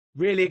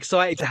Really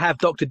excited to have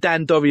Dr.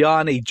 Dan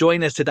Doriani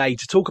join us today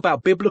to talk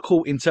about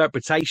biblical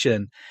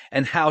interpretation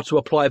and how to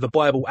apply the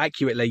Bible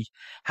accurately.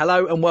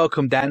 Hello and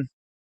welcome, Dan.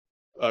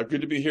 Good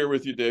to be here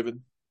with you,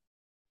 David.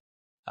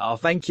 Oh,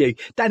 thank you.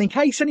 Dan, in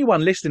case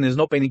anyone listening has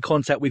not been in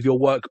contact with your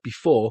work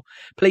before,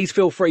 please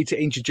feel free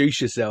to introduce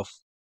yourself.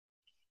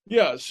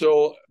 Yeah,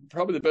 so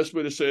probably the best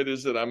way to say it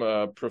is that I'm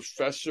a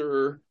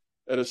professor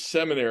at a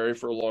seminary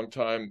for a long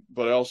time,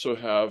 but I also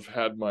have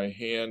had my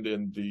hand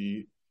in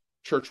the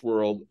church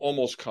world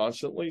almost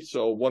constantly.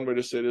 So one way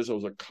to say it is I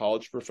was a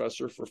college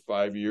professor for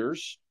 5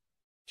 years,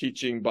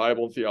 teaching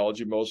Bible and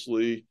theology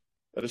mostly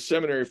at a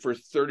seminary for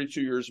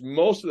 32 years,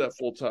 most of that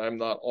full time,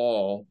 not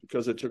all,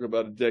 because I took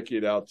about a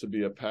decade out to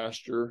be a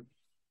pastor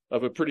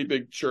of a pretty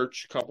big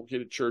church,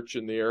 complicated church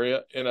in the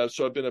area. And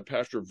so I've been a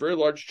pastor of a very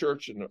large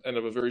church and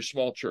of a very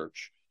small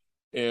church.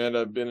 And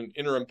I've been an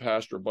interim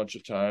pastor a bunch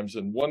of times.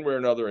 And one way or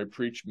another, I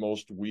preach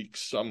most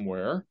weeks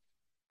somewhere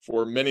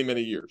for many,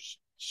 many years.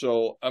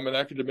 So I'm an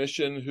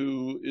academician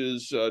who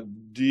is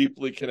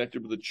deeply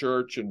connected with the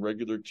church and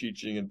regular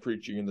teaching and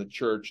preaching in the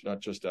church, not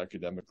just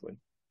academically.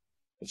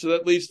 And so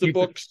that leads to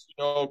books,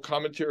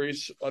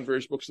 commentaries on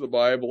various books of the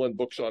Bible and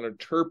books on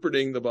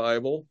interpreting the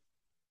Bible,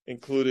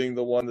 including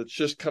the one that's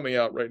just coming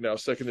out right now,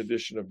 second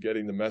edition of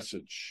Getting the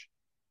Message.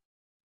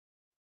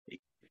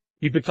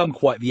 You've become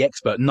quite the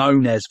expert,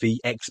 known as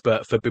the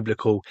expert for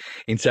biblical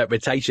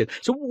interpretation.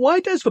 So why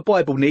does the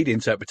Bible need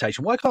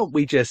interpretation? Why can't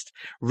we just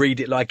read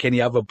it like any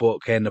other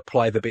book and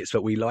apply the bits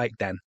that we like,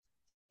 Dan?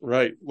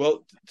 Right.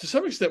 Well, to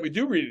some extent, we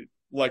do read it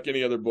like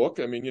any other book.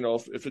 I mean,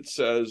 if it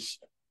says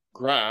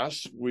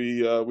grass,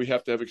 we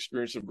have to have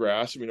experience of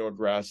grass, and we know what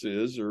grass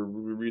is, or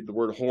we read the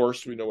word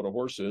horse, we know what a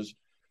horse is.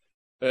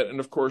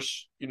 And of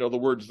course, the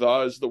word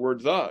 "the" is the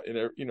word "the"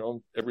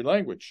 in every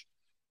language.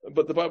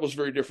 But the Bible is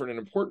very different in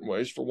important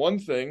ways. For one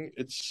thing,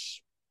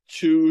 it's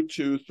 2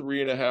 to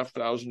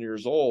 3,500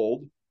 years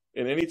old.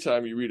 And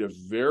anytime you read a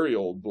very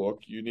old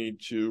book, you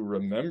need to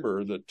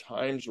remember that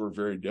times were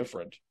very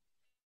different.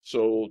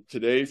 So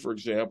today, for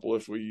example,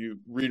 if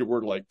you read a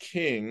word like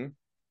king,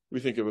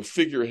 we think of a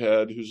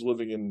figurehead who's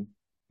living in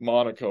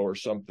Monaco or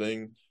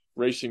something,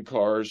 racing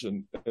cars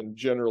and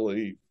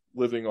generally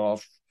living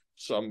off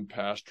some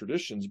past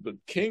traditions. But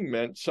king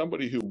meant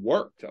somebody who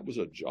worked. That was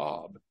a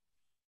job.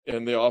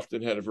 And they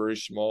often had a very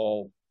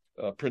small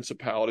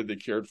principality they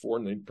cared for,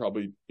 and they'd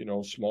probably,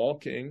 small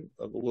king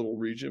of a little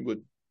region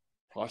would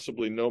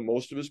possibly know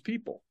most of his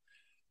people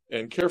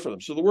and care for them.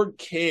 So the word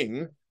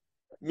king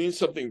means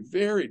something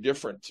very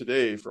different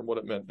today from what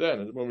it meant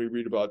then. And when we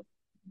read about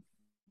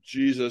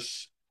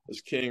Jesus as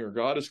king or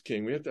God as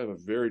king, we have to have a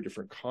very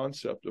different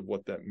concept of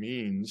what that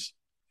means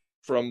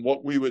from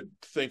what we would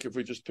think if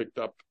we just picked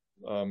up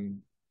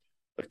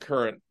a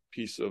current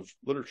piece of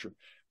literature.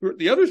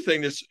 The other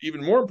thing that's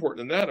even more important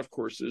than that, of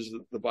course, is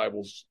that the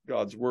Bible's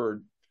God's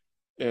word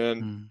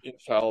and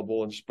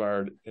infallible,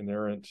 inspired,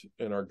 inerrant,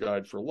 and our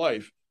guide for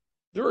life.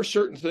 There are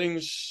certain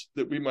things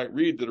that we might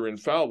read that are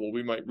infallible.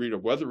 We might read a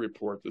weather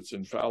report that's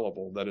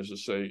infallible. That is to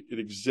say, it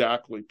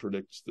exactly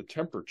predicts the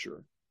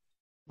temperature.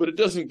 But it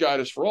doesn't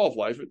guide us for all of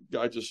life. It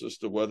guides us as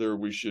to whether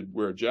we should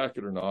wear a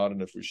jacket or not,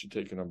 and if we should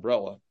take an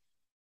umbrella.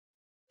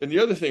 And the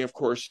other thing, of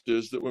course,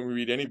 is that when we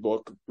read any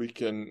book, we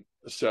can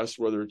assess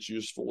whether it's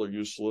useful or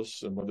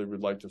useless and whether we'd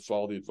like to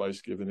follow the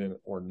advice given in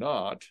it or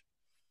not.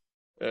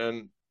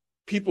 And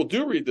people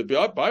do read the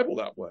Bible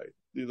that way.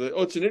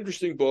 It's an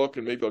interesting book,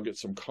 and maybe I'll get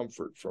some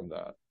comfort from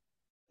that.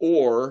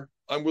 Or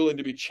I'm willing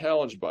to be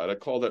challenged by it. I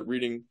call that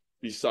reading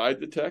beside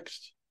the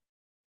text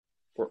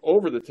or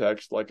over the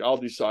text. Like, I'll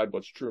decide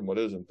what's true and what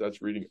isn't.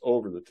 That's reading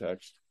over the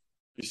text.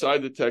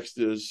 Beside the text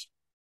is,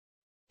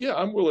 yeah,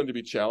 I'm willing to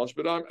be challenged,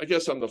 but I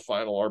guess I'm the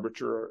final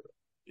arbiter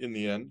in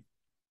the end.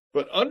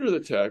 But under the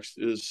text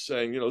is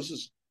saying,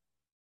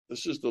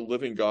 this is the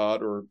living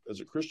God, or as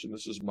a Christian,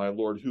 this is my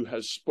Lord who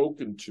has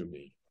spoken to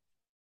me.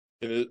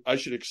 And I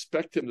should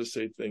expect him to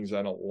say things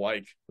I don't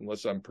like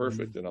unless I'm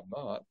perfect, and I'm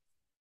not.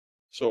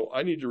 So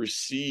I need to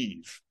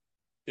receive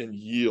and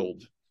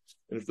yield.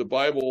 And if the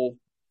Bible,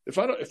 if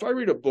I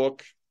read a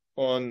book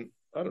on,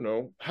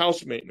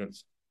 house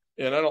maintenance,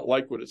 and I don't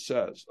like what it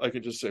says, I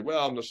can just say,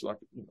 well, I'm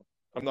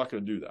not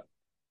going to do that.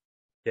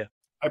 Yeah.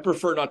 I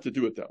prefer not to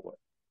do it that way.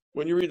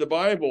 When you read the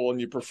Bible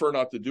and you prefer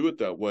not to do it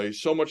that way,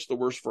 so much the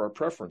worse for our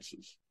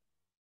preferences.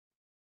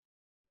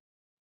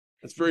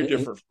 It's very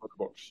different from other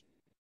books.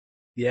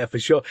 Yeah, for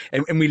sure.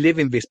 And we live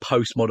in this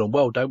postmodern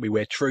world, don't we,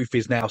 where truth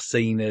is now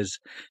seen as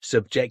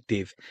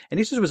subjective. And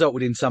this has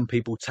resulted in some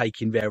people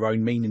taking their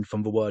own meaning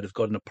from the word of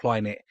God and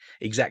applying it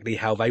exactly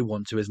how they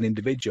want to as an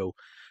individual.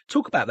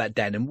 Talk about that,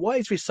 Dan, and why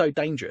is this so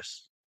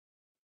dangerous?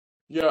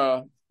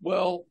 Yeah,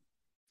 well,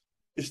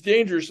 it's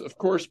dangerous, of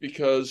course,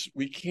 because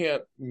we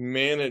can't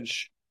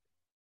manage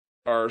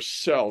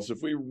ourselves.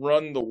 If we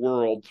run the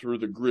world through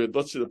the grid,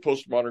 let's say the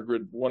postmodern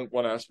grid,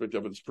 one aspect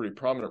of it that's pretty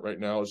prominent right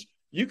now is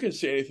you can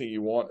say anything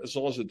you want as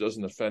long as it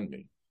doesn't offend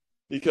me.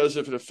 Because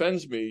if it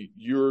offends me,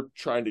 you're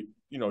trying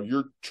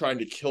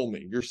to kill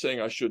me. You're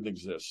saying I shouldn't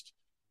exist.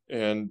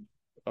 And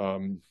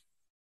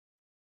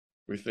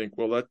we think,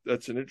 well,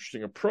 that's an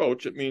interesting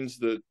approach. It means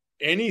that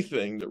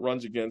anything that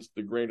runs against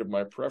the grain of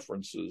my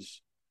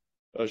preferences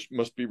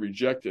must be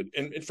rejected.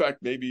 And in fact,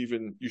 maybe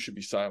even you should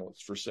be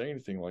silenced for saying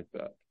anything like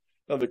that.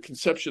 Now, the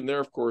conception there,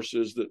 of course,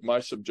 is that my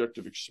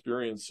subjective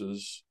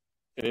experiences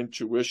and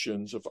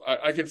intuitions, if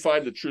I can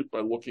find the truth by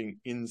looking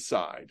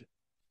inside.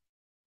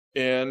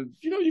 And,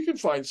 you can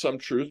find some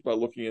truth by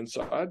looking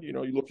inside. You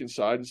look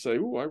inside and say,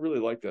 oh, I really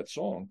like that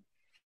song.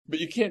 But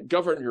you can't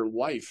govern your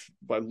life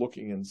by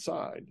looking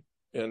inside.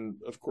 And,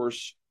 of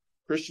course,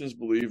 Christians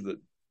believe that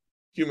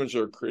humans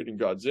are creating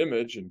God's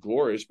image and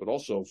glorious, but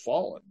also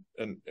fallen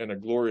and a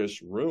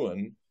glorious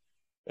ruin.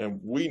 And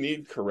we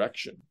need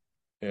correction.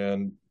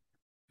 And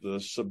the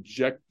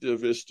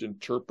subjectivist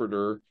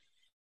interpreter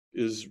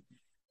is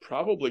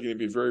probably going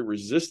to be very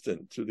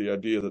resistant to the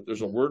idea that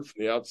there's a word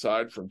from the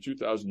outside from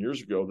 2,000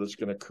 years ago that's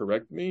going to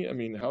correct me. I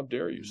mean, how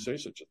dare you say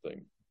such a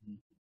thing?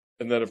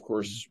 And then, of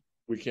course,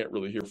 we can't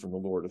really hear from the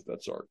Lord if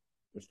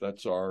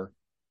that's our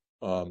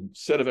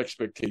set of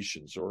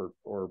expectations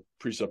or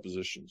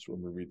presuppositions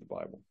when we read the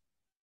Bible.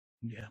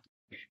 Yeah.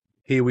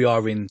 Here we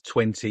are in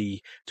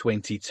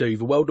 2022.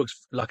 The world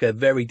looks like a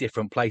very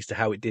different place to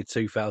how it did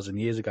 2,000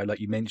 years ago, like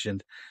you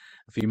mentioned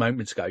a few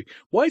moments ago.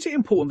 Why is it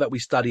important that we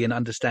study and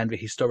understand the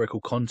historical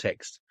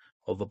context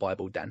of the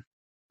Bible, Dan?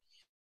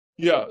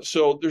 Yeah,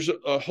 so there's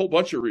a whole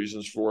bunch of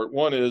reasons for it.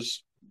 One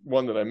is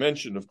one that I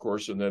mentioned, of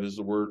course, and that is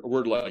a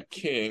word like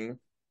king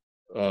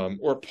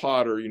or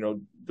potter.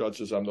 God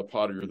says, I'm the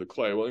potter, you're the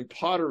clay. Well,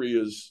 pottery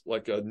is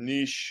like a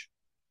niche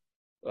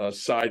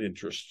side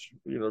interest.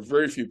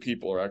 Very few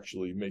people are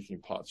actually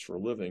making pots for a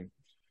living.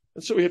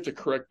 And so we have to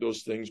correct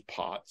those things,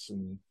 pots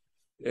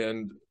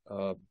and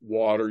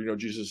water.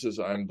 Jesus says,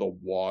 I'm the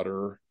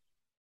water.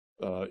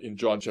 In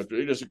John chapter 8,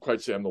 he doesn't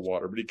quite say I'm the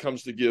water, but he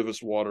comes to give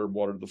us water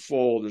to the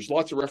full. There's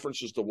lots of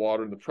references to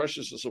water and the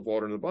preciousness of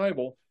water in the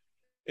Bible.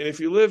 And if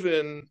you live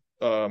in,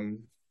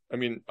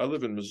 I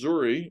live in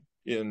Missouri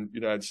in the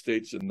United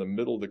States in the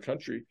middle of the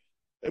country,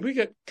 and we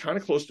get kind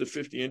of close to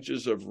 50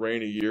 inches of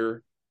rain a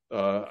year.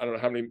 I don't know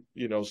how many,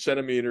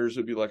 centimeters.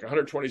 It'd be like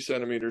 120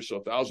 centimeters, so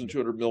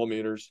 1,200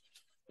 millimeters.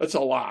 That's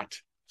a lot.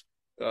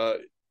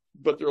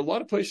 But there are a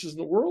lot of places in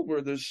the world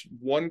where there's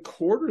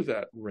 1/4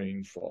 that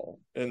rainfall.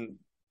 And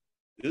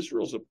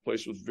Israel's a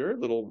place with very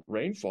little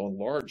rainfall in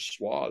large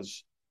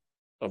swaths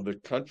of the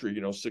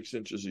country, 6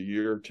 inches a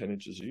year, 10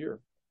 inches a year.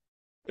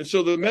 And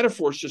so the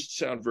metaphors just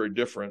sound very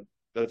different.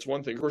 That's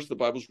one thing. Of course, the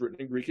Bible's written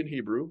in Greek and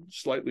Hebrew,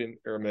 slightly in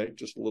Aramaic,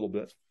 just a little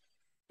bit.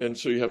 And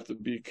so you have to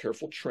be a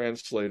careful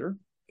translator,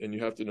 and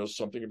you have to know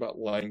something about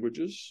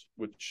languages,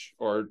 which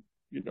are,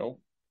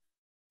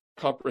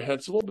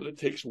 comprehensible, but it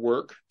takes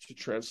work to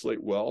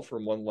translate well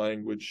from one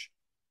language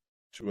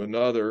to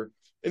another.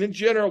 And in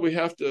general, we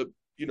have to,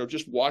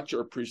 just watch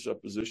our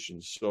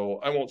presuppositions. So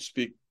I won't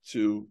speak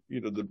to,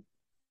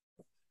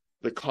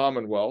 the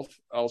Commonwealth.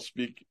 I'll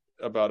speak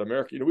about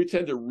America. We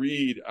tend to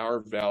read our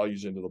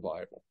values into the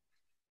Bible.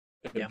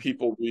 And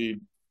people read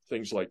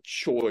things like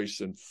choice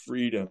and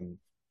freedom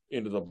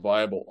into the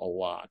Bible a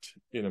lot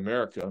in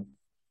America,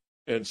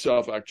 and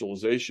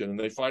self-actualization. And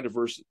they find a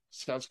verse that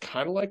sounds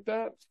kind of like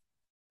that,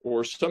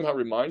 or somehow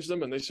reminds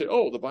them, and they say,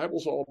 oh, the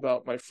Bible's all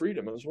about my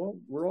freedom. And as well,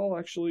 we're all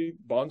actually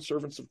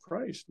bondservants of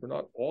Christ. We're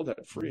not all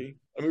that free.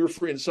 I mean, we're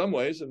free in some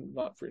ways and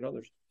not free in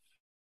others.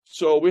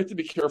 So we have to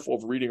be careful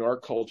of reading our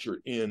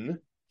culture into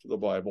the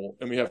Bible,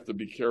 and we have to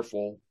be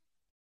careful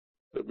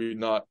that we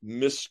not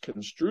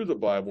misconstrue the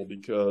Bible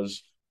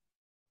because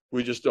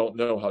we just don't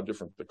know how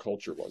different the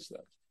culture was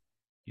then.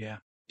 Yeah.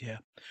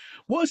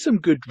 What are some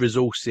good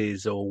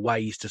resources or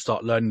ways to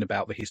start learning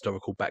about the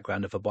historical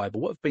background of the Bible?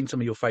 What have been some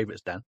of your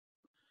favorites, Dan?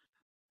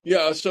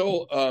 Yeah,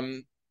 so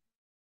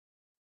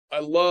I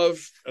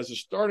love, as a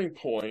starting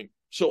point,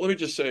 so let me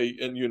just say,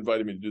 and you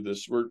invited me to do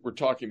this, we're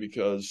talking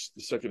because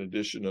the second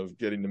edition of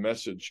Getting the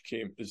Message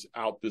is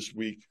out this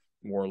week,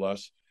 more or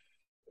less,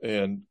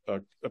 and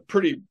a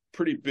pretty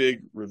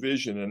big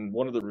revision. And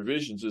one of the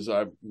revisions is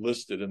I've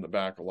listed in the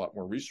back a lot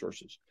more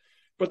resources.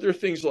 But there are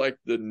things like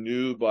the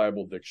New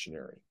Bible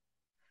Dictionary,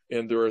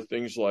 and there are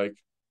things like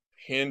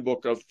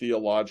Handbook of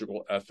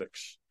Theological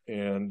Ethics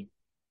and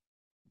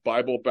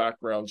Bible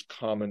Backgrounds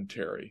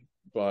Commentary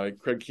by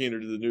Craig Keener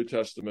did the New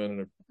Testament,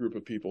 and a group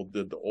of people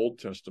did the Old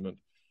Testament,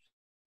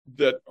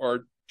 that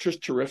are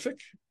just terrific.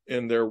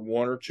 And they're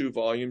 1 or 2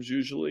 volumes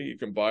usually. You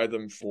can buy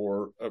them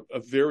for a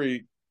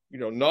very,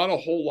 not a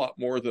whole lot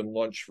more than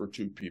lunch for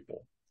 2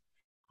 people,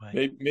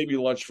 right. Maybe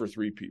lunch for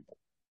 3 people.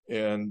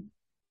 And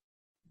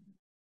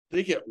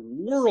they get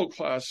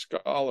world-class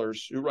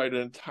scholars who write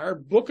an entire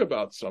book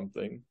about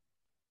something,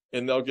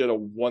 and they'll get a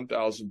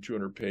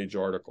 1,200-page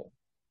article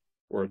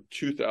or a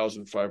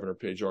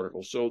 2,500-page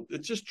article. So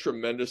it's just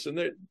tremendous. And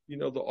they,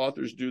 the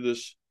authors do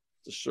this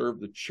to serve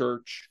the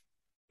church,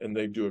 and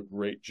they do a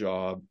great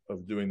job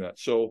of doing that.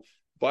 So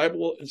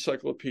Bible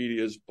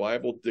encyclopedias,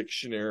 Bible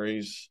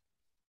dictionaries,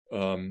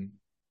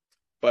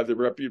 by the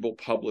reputable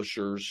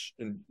publishers,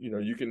 and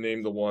you can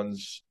name the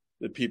ones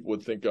that people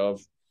would think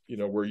of,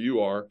 where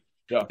you are.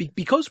 Yeah.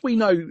 Because we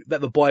know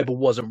that the Bible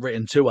wasn't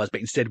written to us, but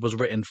instead was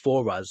written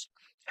for us,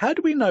 How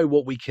do we know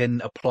what we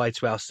can apply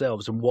to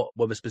ourselves and what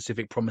were the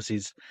specific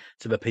promises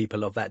to the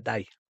people of that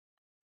day?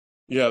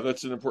 Yeah,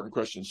 that's an important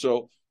question.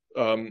 So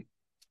the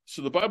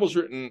Bible's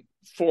written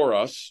for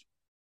us,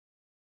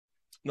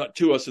 not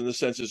to us in the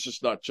sense it's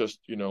just not just,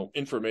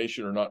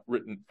 information, or not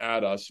written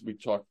at us. We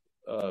talk,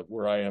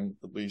 where I am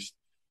at least,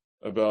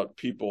 about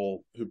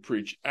people who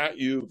preach at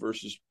you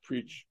versus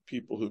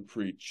people who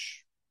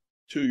preach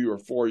to you or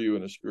for you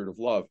in a spirit of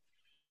love.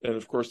 And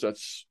of course,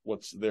 that's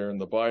what's there in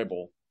the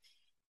Bible.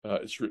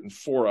 It's written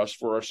for us,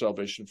 for our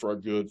salvation, for our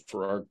good,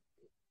 for our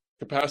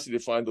capacity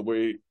to find the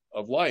way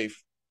of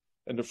life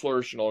and to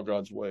flourish in all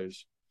God's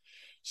ways.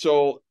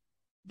 So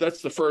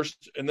that's the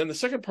first. And then the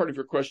second part of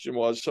your question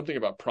was something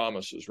about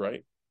promises,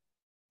 right?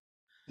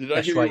 Did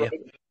I hear you right?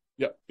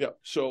 Yeah.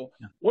 So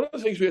one of the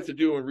things we have to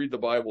do when we read the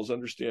Bible is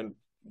understand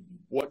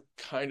what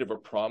kind of a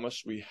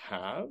promise we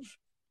have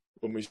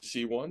when we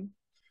see one.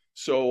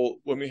 So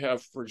when we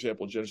have, for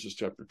example, Genesis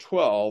chapter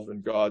 12,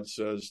 and God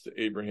says to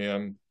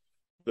Abraham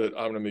that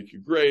I'm going to make you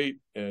great,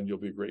 and you'll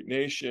be a great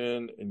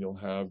nation, and you'll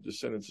have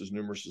descendants as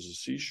numerous as the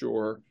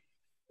seashore.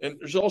 And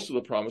there's also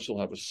the promise he'll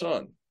have a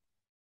son.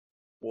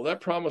 Well, that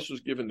promise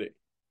was given to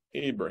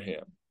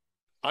Abraham.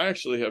 I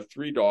actually have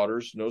 3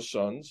 daughters, no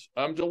sons.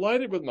 I'm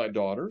delighted with my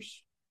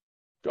daughters.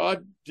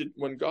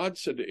 When God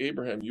said to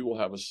Abraham, you will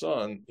have a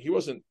son, he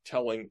wasn't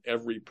telling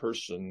every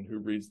person who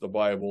reads the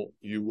Bible,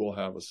 you will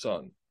have a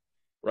son,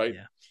 right?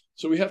 Yeah.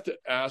 So we have to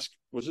ask,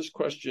 was this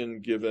question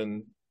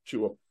given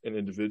to an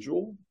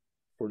individual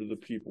or to the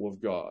people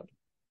of God?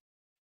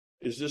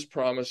 Is this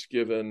promise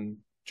given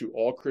to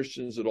all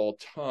Christians at all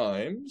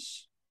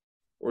times,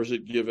 or is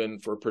it given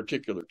for a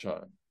particular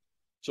time?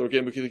 So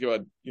again, we can think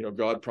about,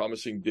 God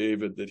promising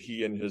David that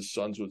he and his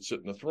sons would sit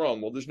in the throne.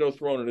 Well, there's no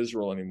throne in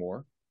Israel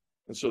anymore.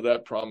 And so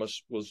that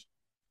promise was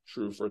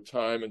true for a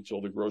time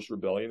until the gross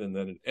rebellion, and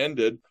then it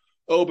ended.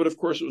 Oh, but of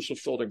course it was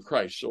fulfilled in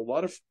Christ. So a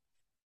lot of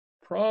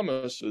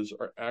promises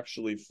are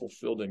actually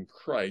fulfilled in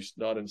Christ,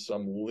 not in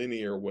some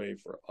linear way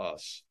for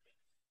us.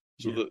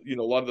 So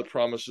a lot of the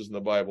promises in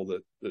the Bible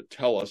that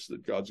tell us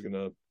that God's going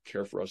to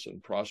care for us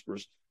and prosper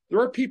us.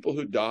 There are people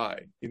who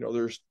die.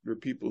 There are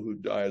people who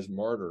die as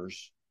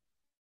martyrs,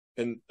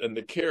 and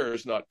the care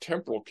is not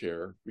temporal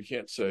care. We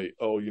can't say,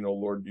 oh,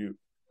 Lord,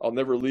 I'll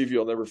never leave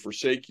you, I'll never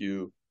forsake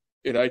you,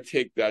 and I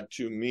take that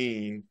to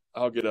mean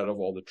I'll get out of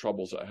all the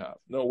troubles I have.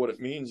 No, what it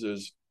means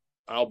is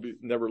I'll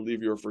never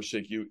leave you or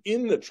forsake you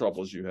in the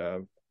troubles you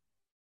have,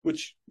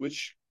 which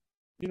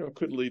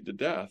could lead to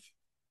death.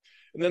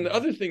 And then the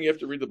other thing, you have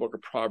to read the book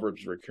of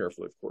Proverbs very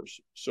carefully, of course.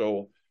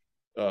 So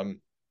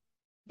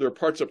there are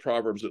parts of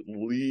Proverbs that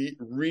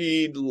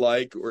read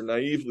like or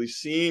naively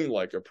seem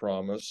like a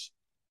promise,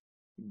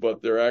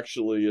 but they're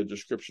actually a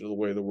description of the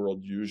way the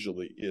world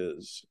usually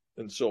is.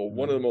 And so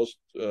one of the most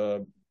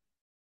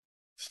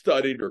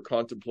studied or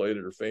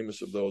contemplated or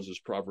famous of those is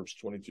Proverbs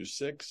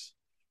 22:6.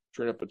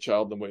 Train up a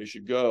child in the way he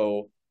should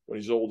go. When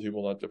he's old, he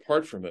will not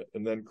depart from it.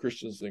 And then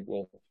Christians think,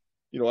 well,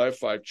 I have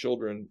 5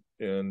 children,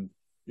 and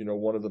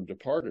one of them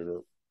departed,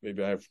 or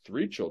maybe I have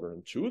 3 children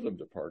and 2 of them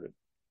departed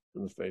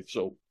from the faith.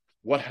 So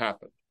what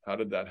happened? How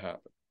did that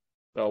happen?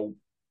 Now, of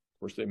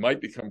course, they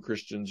might become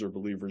Christians or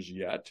believers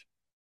yet.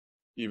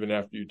 Even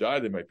after you die,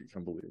 they might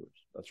become believers.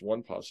 That's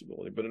one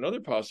possibility. But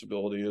another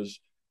possibility is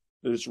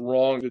that it's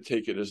wrong to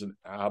take it as an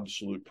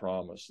absolute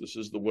promise. This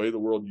is the way the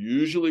world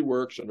usually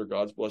works under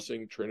God's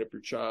blessing. Train up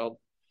your child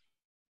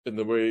in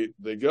the way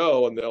they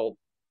go, and they'll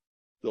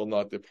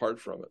not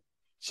depart from it.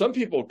 Some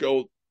people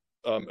go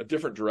a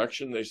different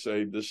direction. They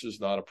say this is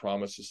not a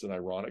promise, it's an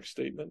ironic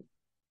statement.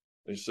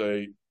 They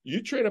say,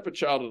 you train up a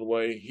child in the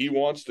way he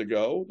wants to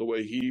go, the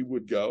way he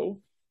would go,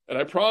 and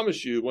I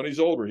promise you, when he's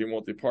older, he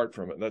won't depart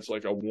from it. And that's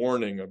like a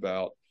warning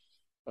about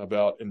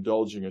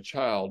indulging a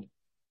child.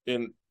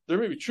 And there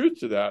may be truth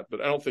to that, but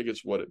I don't think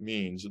it's what it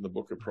means in the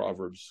book of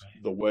Proverbs.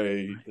 The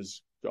way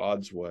is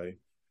God's way.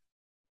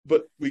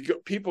 But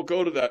people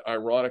go to that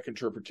ironic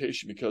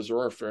interpretation because there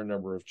are a fair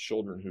number of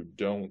children who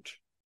don't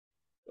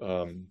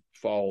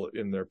follow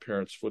in their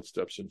parents'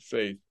 footsteps in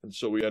faith. And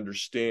so we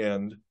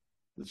understand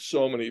that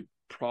so many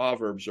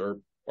Proverbs are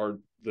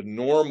the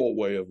normal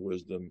way of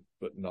wisdom,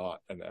 but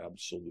not an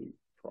absolute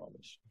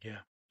promise. Yeah,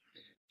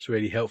 it's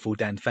really helpful,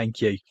 Dan.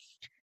 Thank you.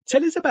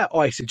 Tell us about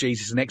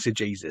eisegesis and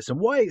exegesis and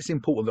why it's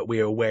important that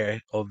we are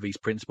aware of these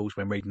principles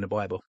when reading the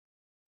Bible.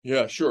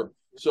 Yeah, sure.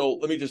 So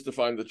let me just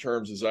define the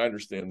terms as I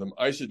understand them.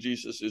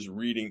 Eisegesis is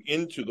reading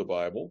into the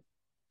Bible,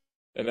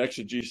 and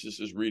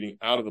exegesis is reading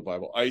out of the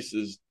Bible. Eis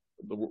is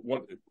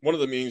one of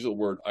the meanings of the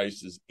word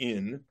eis is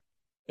in,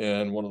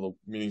 and one of the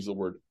meanings of the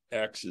word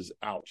ex is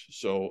out.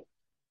 So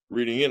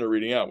reading in or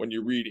reading out. When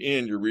you read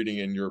in, you're reading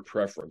in your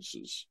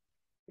preferences.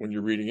 When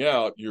you're reading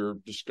out, you're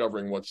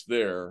discovering what's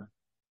there,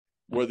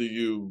 whether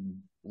you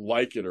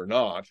like it or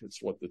not.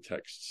 It's what the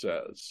text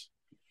says.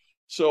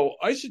 So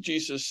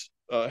eisegesis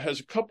has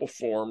a couple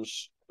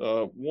forms.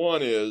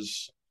 One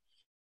is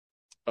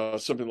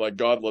something like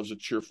God loves a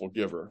cheerful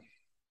giver.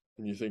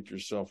 And you think to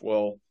yourself,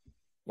 well,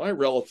 my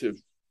relative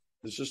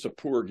is just a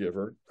poor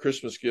giver.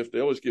 Christmas gift, they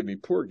always give me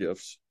poor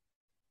gifts.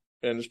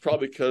 And it's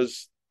probably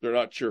because they're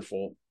not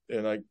cheerful.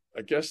 And I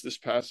guess this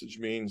passage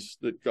means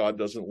that God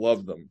doesn't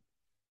love them,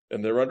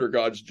 and they're under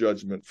God's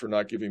judgment for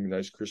not giving me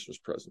nice Christmas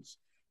presents.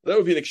 That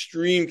would be an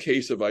extreme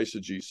case of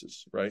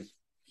eisegesis, right?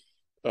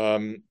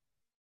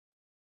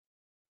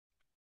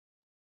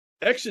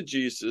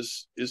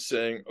 Exegesis is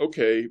saying,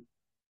 okay,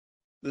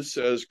 this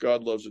says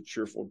God loves a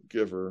cheerful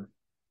giver.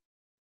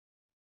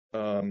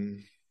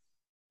 I'm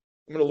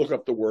going to look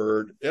up the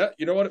word. Yeah,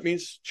 you know what it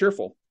means?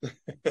 Cheerful.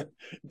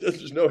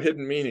 There's no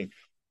hidden meaning.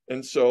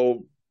 And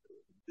so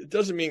it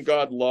doesn't mean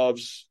God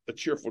loves a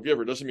cheerful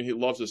giver. It doesn't mean he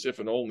loves us if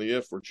and only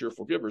if we're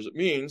cheerful givers. It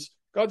means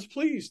God's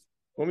pleased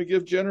when we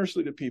give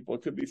generously to people.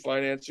 It could be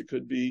finance. It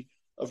could be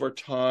of our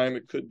time.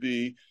 It could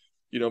be,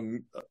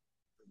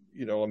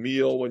 a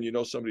meal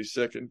when somebody's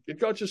sick. And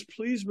God's just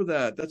pleased with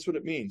that. That's what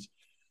it means.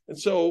 And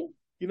so,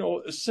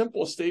 as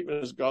simple a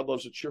statement as God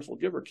loves a cheerful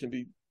giver can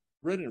be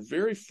read in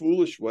very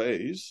foolish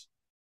ways.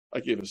 I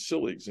gave a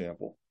silly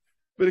example,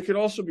 but it could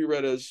also be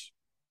read as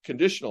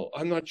conditional.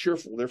 I'm not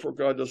cheerful, therefore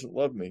God doesn't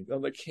love me. No,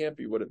 that can't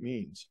be what it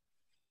means.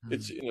 Mm-hmm.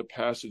 It's in a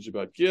passage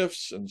about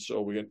gifts, and so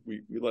we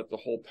let the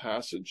whole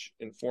passage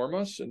inform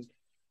us. And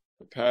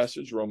the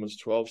passage, Romans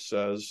 12,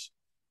 says,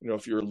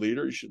 if you're a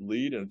leader, you should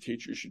lead, and a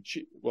teacher, you should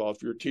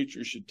if you're a teacher,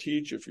 you should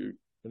teach. If you're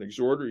an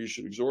exhorter, you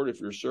should exhort. If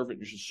you're a servant,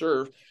 you should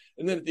serve.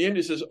 And then at the end,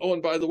 he says, oh,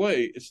 and by the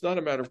way, it's not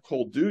a matter of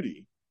cold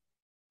duty.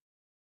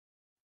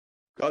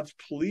 God's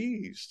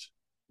pleased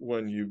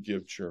when you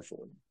give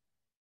cheerfully.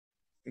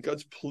 And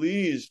God's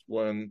pleased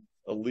when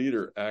a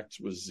leader acts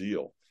with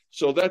zeal.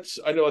 So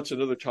I know that's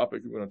another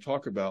topic we're going to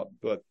talk about,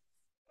 but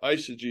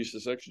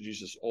exegesis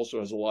also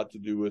has a lot to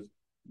do with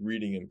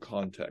reading in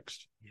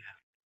context.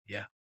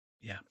 Yeah.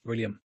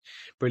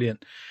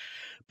 Brilliant.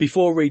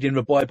 Before reading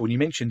the Bible, and you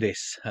mentioned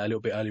this a little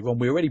bit earlier on,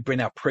 we already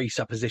bring our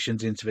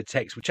presuppositions into the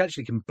text, which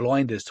actually can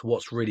blind us to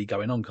what's really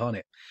going on, can't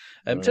it?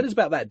 Right. Tell us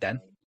about that,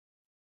 Dan.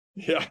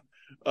 Yeah.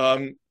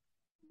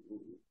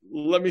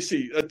 Let me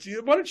see.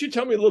 Why don't you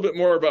tell me a little bit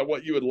more about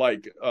what you would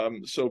like?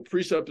 So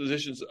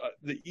presuppositions,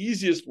 the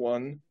easiest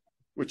one,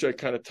 which I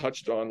kind of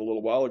touched on a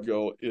little while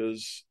ago,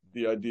 is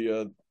the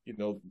idea,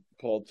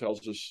 Paul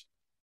tells us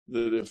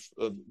that if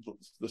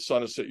the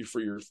Son has set you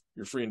free,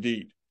 you're free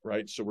indeed,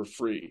 right? So we're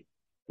free.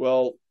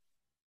 Well,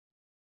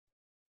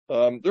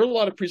 there are a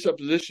lot of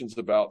presuppositions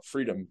about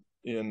freedom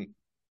in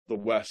the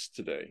West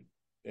today.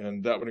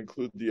 And that would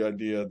include the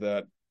idea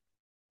that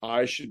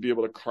I should be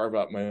able to carve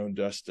out my own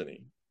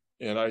destiny,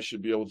 and I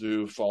should be able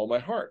to follow my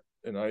heart,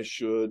 and I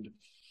should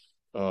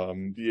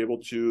be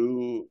able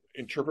to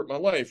interpret my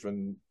life.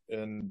 And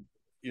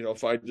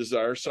if I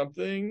desire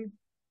something,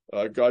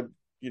 God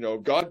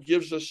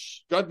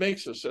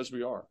makes us as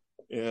we are,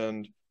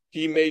 and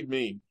he made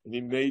me, and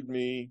he made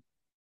me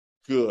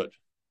good,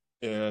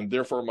 and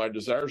therefore my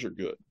desires are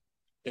good,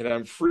 and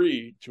I'm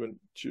free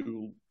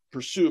to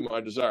pursue my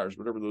desires,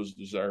 whatever those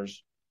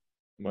desires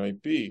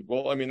might be.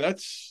 Well, I mean,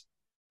 that's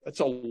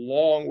a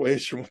long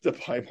ways from what the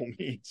Bible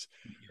means.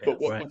 But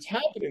what's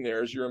happening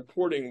there is you're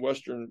importing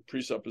Western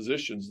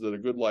presuppositions that a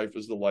good life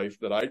is the life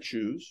that I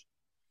choose,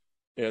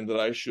 and that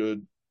I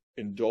should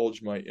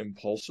indulge my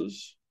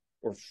impulses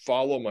or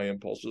follow my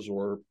impulses,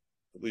 or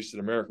at least in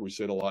America, we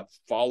say it a lot,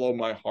 follow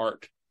my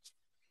heart.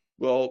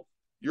 Well,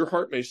 your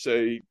heart may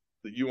say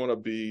that you want to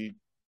be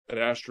an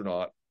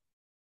astronaut,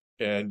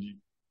 and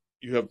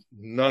you have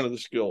none of the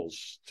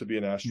skills to be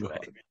an astronaut,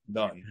 right.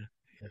 None.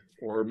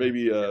 Or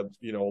maybe a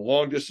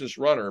long distance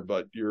runner,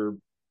 but you're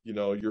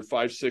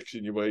 5'6"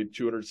 and you weigh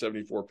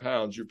 274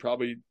 pounds.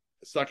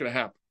 It's not going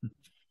to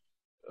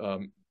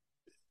happen.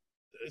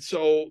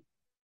 So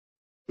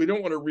we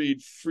don't want to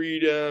read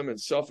freedom and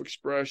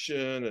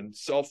self-expression and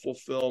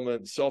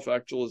self-fulfillment,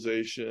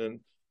 self-actualization,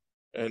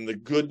 and the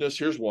goodness.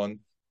 Here's one: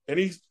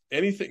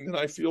 anything that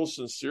I feel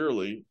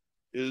sincerely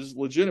is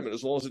legitimate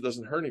as long as it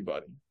doesn't hurt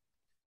anybody.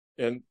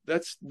 And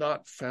that's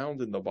not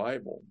found in the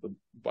Bible. The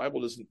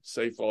Bible doesn't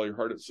say follow your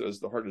heart. It says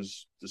the heart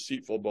is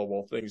deceitful above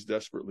all things,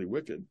 desperately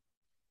wicked.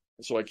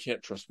 And so I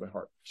can't trust my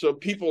heart. So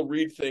people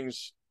read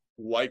things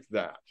like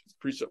that,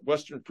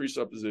 Western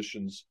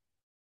presuppositions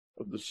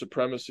of the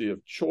supremacy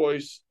of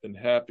choice and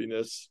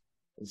happiness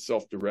and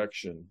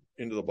self-direction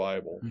into the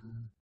Bible.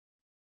 Mm-hmm.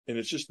 And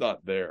it's just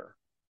not there.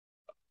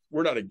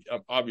 We're not,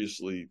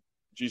 obviously,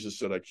 Jesus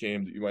said, I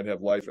came that you might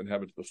have life and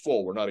have it to the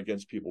full. We're not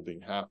against people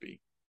being happy,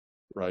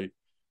 right?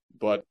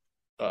 But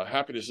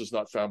happiness is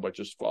not found by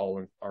just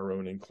following our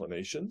own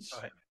inclinations.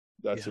 Right.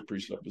 That's a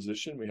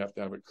presupposition. We have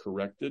to have it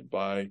corrected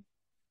by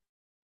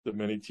the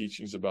many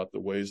teachings about the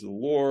ways of the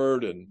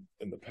Lord and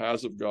the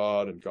paths of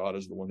God. And God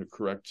is the one who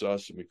corrects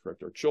us, and we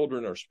correct our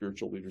children. Our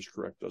spiritual leaders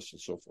correct us, and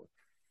so forth.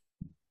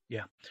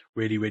 Yeah,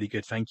 really, really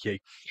good. Thank you.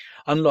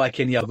 Unlike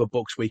any other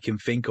books we can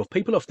think of,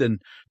 people often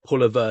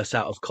pull a verse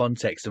out of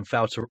context and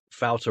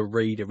fail to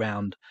read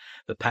around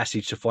the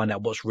passage to find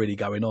out what's really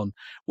going on.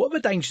 What are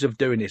the dangers of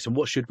doing this, and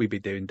what should we be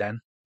doing,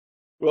 Dan?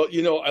 Well,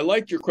 I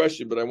like your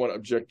question, but I want to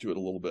object to it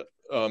a little bit.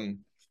 And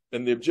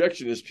the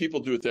objection is people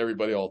do it to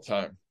everybody all the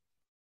time.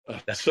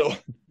 So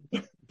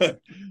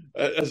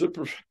as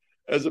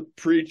a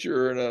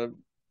preacher and a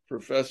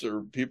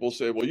professor, people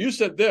say, well, you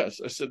said this.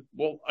 I said,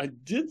 well, I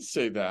did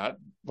say that,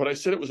 but I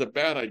said it was a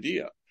bad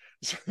idea.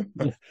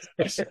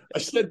 I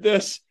said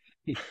this.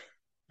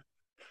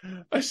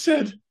 I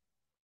said,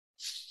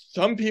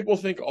 some people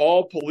think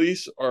all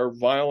police are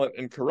violent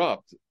and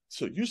corrupt.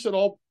 So you said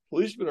all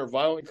policemen are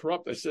violent and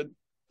corrupt. I said,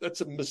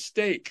 that's a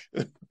mistake.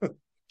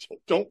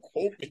 Don't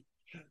quote me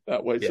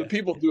that way. Yeah. So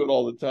people do it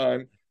all the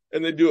time,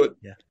 and they do it,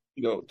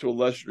 to a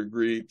lesser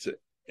degree to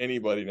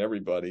anybody and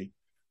everybody.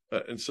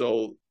 And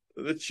so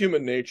it's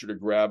human nature to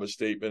grab a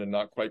statement and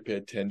not quite pay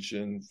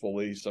attention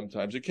fully.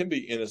 Sometimes it can be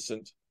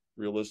innocent,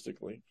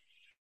 realistically.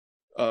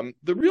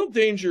 The real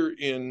danger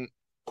in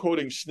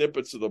quoting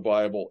snippets of the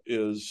Bible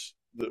is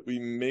that we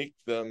make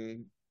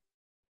them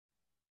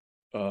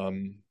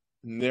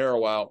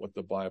narrow out what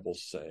the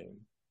Bible's saying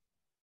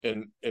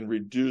and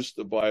reduce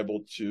the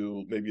Bible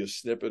to maybe a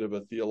snippet of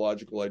a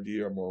theological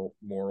idea or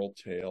moral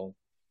tale.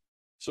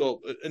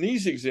 So an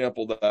easy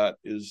example of that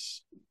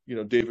is,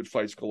 David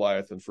fights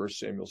Goliath in 1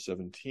 Samuel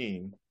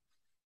 17.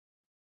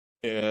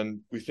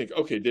 And we think,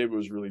 okay, David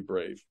was really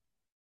brave,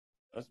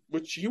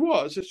 which he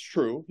was. It's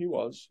true. He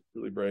was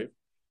really brave.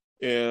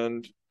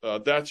 And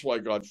that's why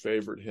God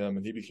favored him,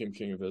 and he became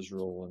king of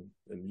Israel.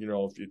 And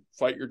if you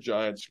fight your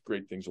giants,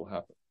 great things will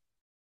happen.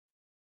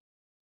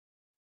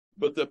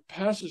 But the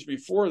passage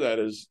before that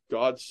is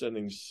God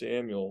sending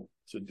Samuel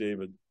to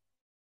David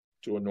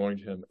to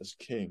anoint him as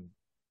king.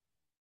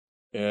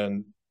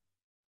 And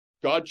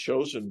God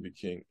chose him to be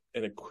king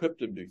and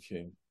equipped him to be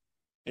king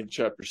in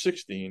chapter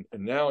 16.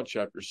 And now in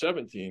chapter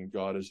 17,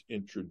 God is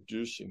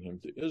introducing him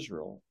to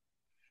Israel.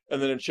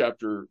 And then in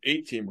chapter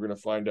 18, we're going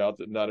to find out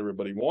that not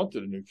everybody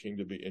wanted a new king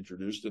to be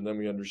introduced. And then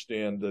we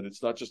understand that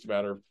it's not just a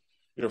matter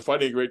of,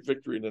 fighting a great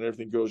victory and then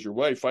everything goes your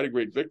way. Fight a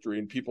great victory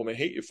and people may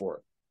hate you for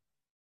it,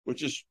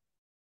 which is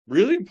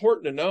really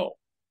important to know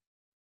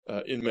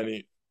in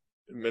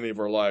many of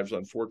our lives,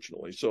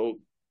 unfortunately. So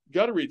you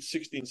got to read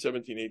 16,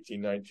 17,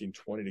 18, 19,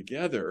 20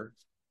 together.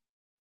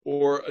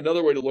 Or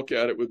another way to look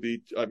at it would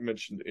be, I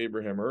mentioned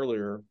Abraham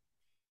earlier,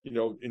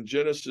 in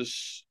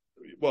Genesis,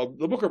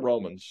 the book of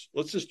Romans.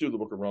 Let's just do the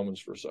book of Romans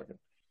for a second.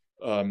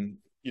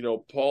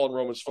 Paul in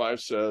Romans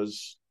 5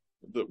 says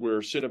that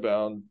where sin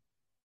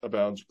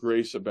abounds,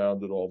 grace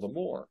abounded all the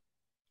more.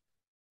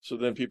 So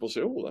then people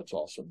say, oh, that's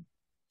awesome.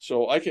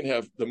 So I can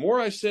have, the more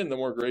I sin, the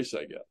more grace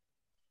I get.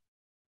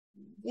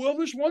 Well,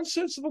 there's one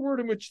sense of the word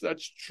in which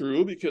that's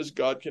true, because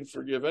God can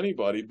forgive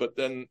anybody. But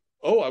then,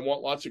 I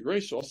want lots of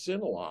grace, so I'll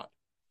sin a lot.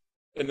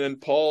 And then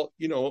Paul,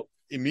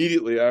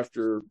 immediately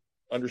after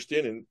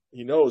understanding,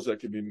 he knows that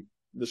could be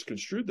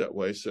misconstrued that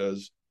way,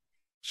 says,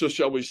 so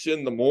shall we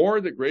sin the more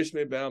that grace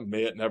may abound?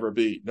 May it never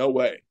be. No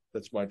way.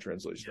 That's my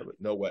translation of it.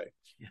 No way.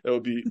 That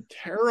would be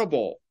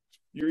terrible.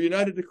 You're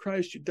united to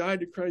Christ. You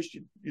died to Christ.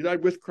 You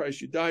died with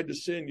Christ. You died to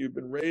sin. You've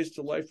been raised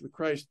to life with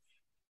Christ.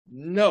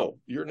 No,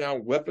 you're now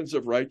weapons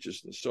of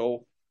righteousness.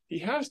 So he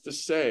has to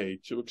say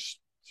to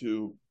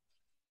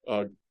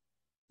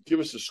give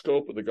us the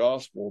scope of the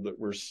gospel that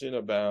where sin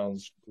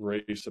abounds,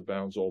 grace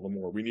abounds all the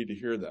more. We need to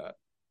hear that.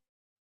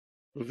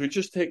 If we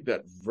just take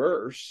that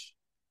verse,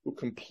 we'll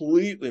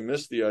completely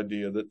miss the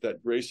idea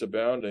that grace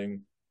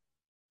abounding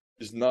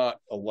is not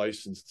a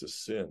license to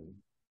sin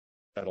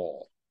at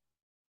all.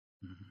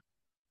 Mm-hmm.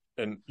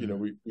 And,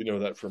 we know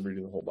that from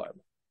reading the whole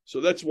Bible. So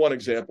that's one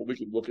example. We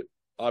could look at,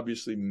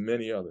 obviously,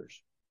 many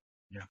others.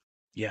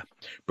 Yeah.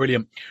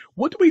 Brilliant.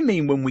 What do we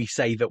mean when we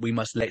say that we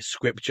must let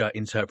Scripture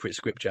interpret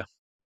Scripture?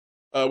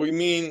 We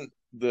mean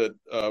that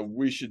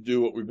we should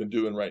do what we've been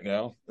doing right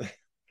now.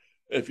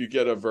 If you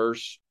get a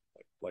verse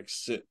like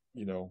sin,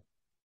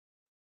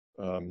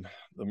 the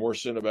more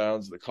sin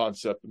abounds, the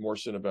concept, the more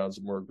sin abounds,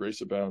 the more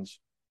grace abounds.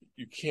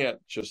 You can't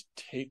just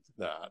take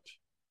that.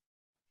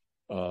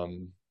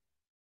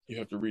 You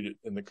have to read it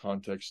in the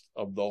context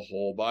of the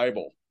whole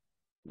Bible,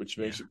 which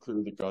makes it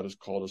clear that God has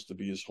called us to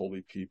be his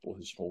holy people,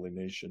 his holy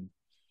nation.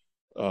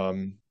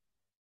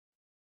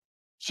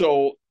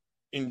 So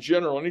in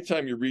general,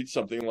 anytime you read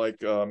something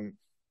like,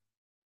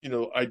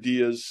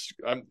 ideas,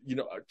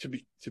 to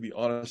be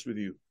honest with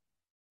you,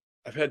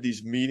 I've had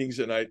these meetings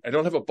and I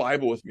don't have a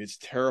Bible with me. It's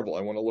terrible.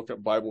 I want to look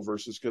up Bible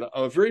verses because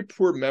I'm a very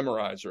poor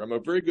memorizer. I'm a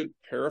very good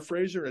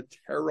paraphraser and a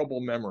terrible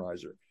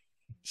memorizer.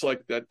 It's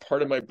like that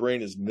part of my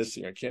brain is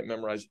missing. I can't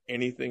memorize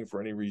anything for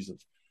any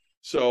reasons.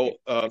 So,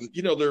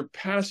 there are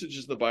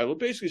passages in the Bible that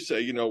basically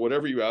say,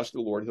 whatever you ask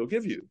the Lord, he'll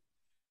give you.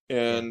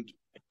 And,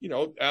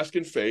 ask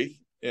in faith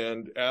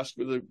and ask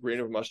with a grain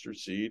of mustard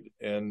seed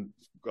and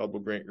God will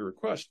grant your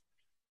request.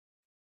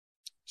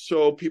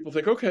 So people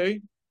think,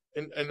 okay.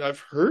 And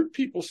I've heard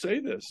people say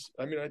this.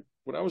 I mean,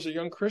 when I was a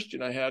young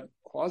Christian, I had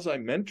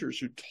quasi-mentors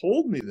who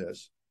told me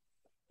this.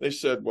 They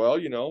said, well,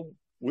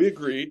 we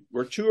agreed.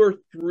 Where 2 or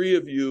 3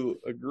 of you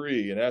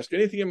agree and ask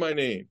anything in my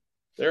name,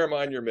 there am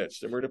I in your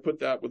midst. And we're going to put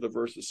that with a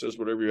verse that says,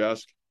 whatever you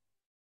ask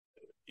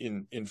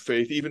in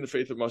faith, even the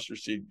faith of mustard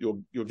seed,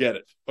 you'll get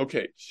it.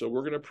 Okay, so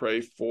we're going to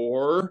pray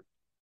for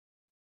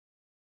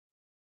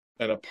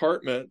an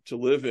apartment to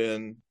live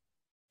in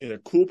a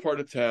cool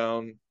part of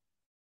town.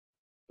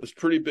 It's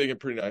pretty big and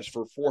pretty nice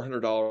for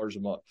 $400 a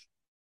month.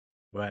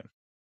 Right.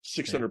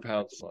 600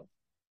 pounds a month.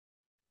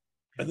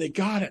 And they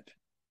got it.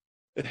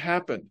 It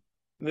happened.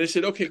 And they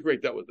said, okay,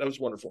 great. That was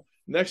wonderful.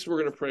 Next, we're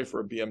going to pray for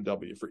a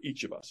BMW for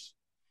each of us.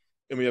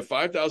 And we have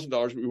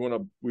 $5,000.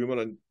 We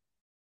want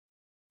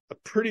a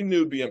pretty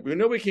new BMW. We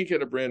know we can't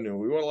get a brand new.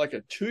 We want like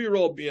a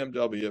 2-year-old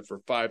BMW for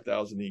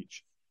 $5,000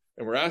 each.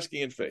 And we're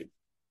asking in faith.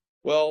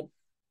 Well,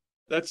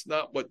 that's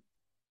not what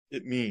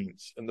it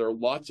means. And there are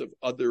lots of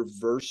other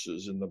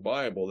verses in the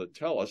Bible that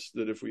tell us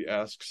that if we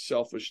ask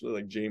selfishly,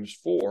 like James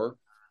 4,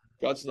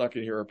 God's not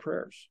going to hear our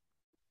prayers.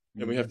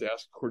 And we have to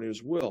ask according to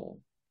his will.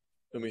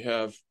 And we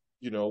have,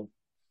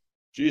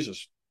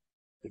 Jesus,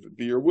 if it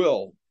be your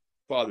will,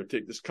 Father,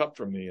 take this cup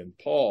from me. And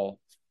Paul,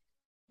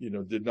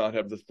 did not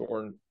have the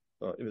thorn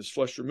in his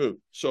flesh removed.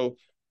 So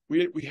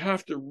we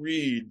have to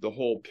read the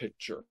whole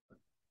picture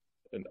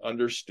and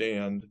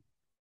understand.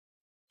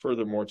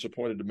 Furthermore, it's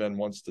appointed to men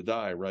once to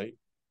die, right?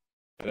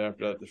 And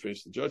after that, to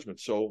face the judgment.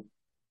 So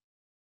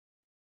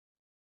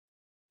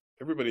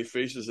everybody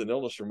faces an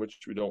illness from which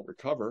we don't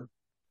recover.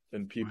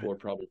 And people are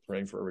probably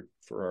praying for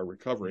our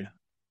recovery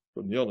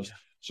from the illness.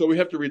 So we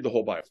have to read the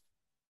whole Bible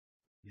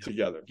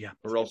together,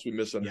 or else we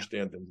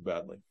misunderstand things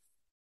badly.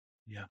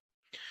 Yeah.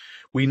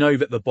 We know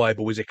that the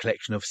Bible is a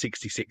collection of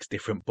 66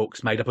 different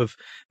books made up of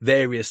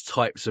various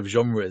types of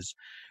genres.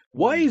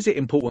 Why is it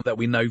important that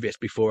we know this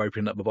before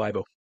opening up the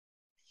Bible?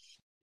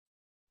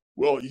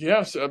 Well,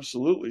 yes,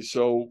 absolutely.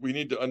 So we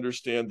need to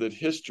understand that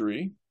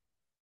history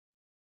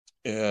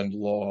and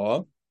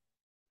law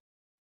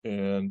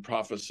and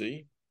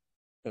prophecy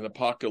and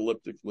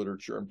apocalyptic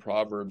literature and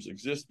proverbs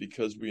exist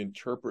because we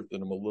interpret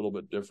them a little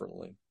bit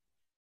differently.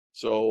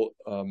 So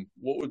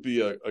what would be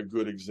a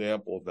good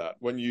example of that?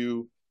 When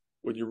you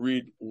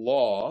read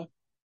law,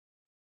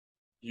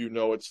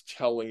 it's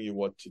telling you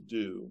what to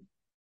do.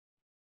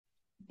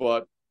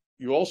 But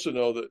you also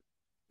know that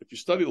if you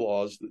study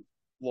laws, that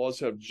laws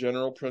have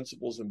general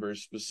principles and very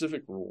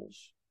specific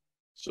rules.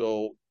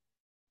 So,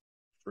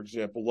 for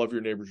example, love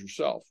your neighbors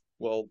yourself.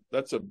 Well,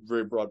 that's a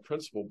very broad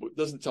principle, but it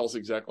doesn't tell us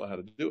exactly how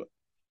to do it.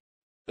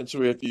 And so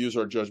we have to use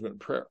our judgment and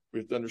prayer. We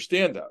have to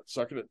understand that.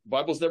 The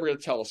Bible's never going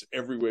to tell us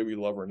every way we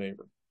love our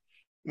neighbor.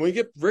 When we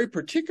get very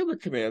particular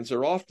commands,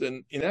 they're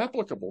often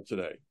inapplicable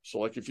today. So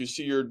like if you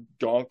see your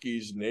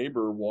neighbor's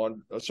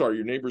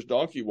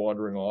donkey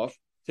wandering off,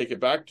 take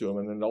it back to him.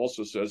 And then it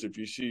also says, if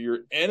you see your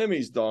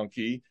enemy's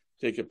donkey,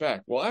 take it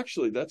back. Well,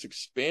 actually, that's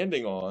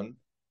expanding on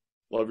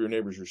love your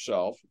neighbors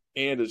yourself,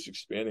 and it's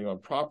expanding on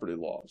property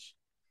laws.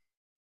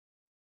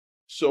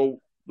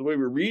 So the way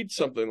we read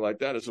something like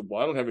that is,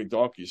 well, I don't have any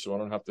donkeys, so I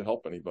don't have to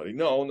help anybody.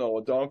 No,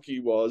 a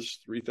donkey was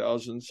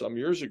 3,000 some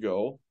years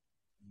ago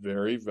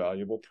very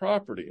valuable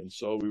property. And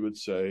so we would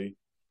say,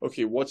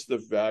 okay, what's the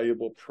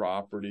valuable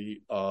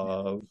property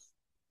of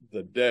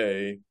the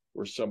day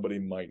where somebody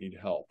might need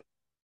help?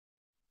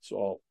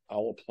 So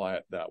I'll apply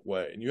it that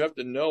way. And you have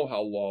to know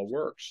how law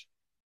works.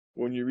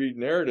 When you read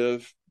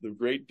narrative, the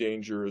great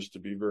danger is to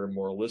be very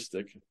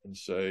moralistic and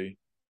say,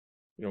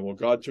 well,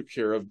 God took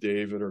care of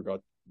David, or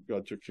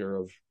God took care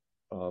of,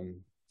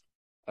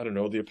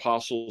 the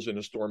apostles in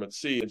a storm at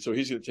sea, and so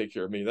he's going to take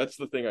care of me. That's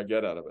the thing I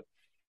get out of it.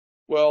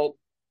 Well,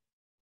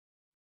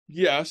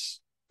 yes,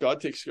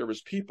 God takes care of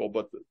his people,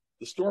 but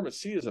the storm at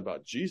sea is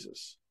about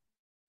Jesus.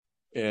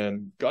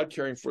 And God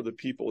caring for the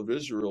people of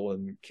Israel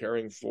and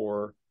caring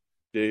for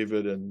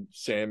David and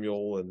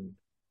Samuel and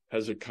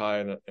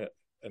Hezekiah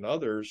and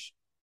others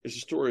is a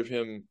story of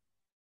him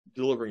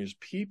delivering his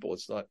people.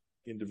 It's not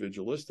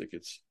individualistic.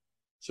 It's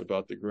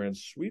about the grand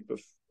sweep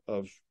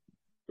of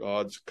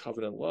God's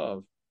covenant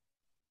love.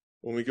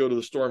 When we go to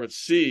the storm at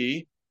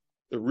sea,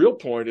 the real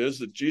point is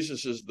that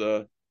Jesus is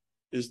the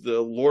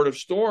Lord of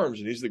storms,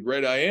 and he's the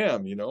great I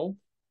am,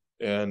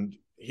 and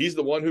he's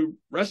the one who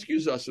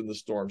rescues us in the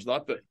storms.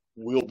 Not that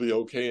we'll be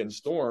okay in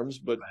storms,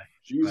 but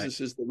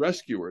Jesus is the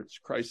rescuer. It's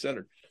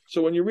Christ-centered.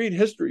 So when you read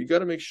history, you got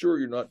to make sure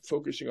you're not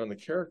focusing on the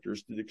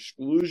characters to the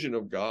exclusion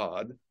of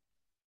God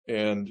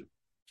and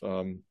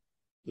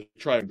the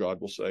triune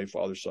God will say,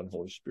 Father, Son,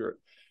 Holy Spirit.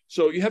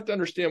 So you have to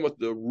understand what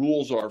the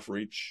rules are for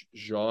each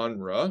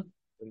genre.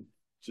 And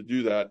to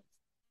do that,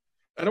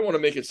 I don't want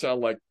to make it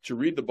sound like to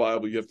read the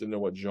Bible, you have to know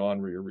what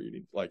genre you're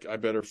reading. Like, I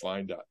better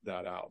find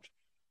that out.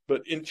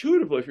 But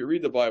intuitively, if you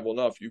read the Bible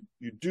enough,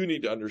 you do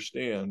need to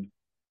understand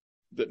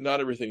that not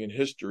everything in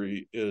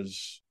history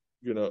is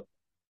going to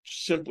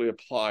simply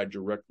apply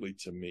directly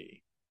to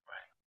me.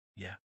 Right.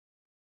 Yeah.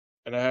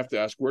 And I have to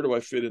ask, where do I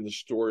fit in the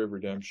story of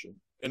redemption?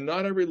 And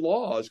not every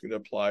law is going to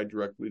apply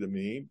directly to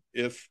me.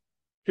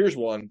 Here's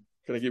one.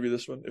 Can I give you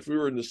this one? If we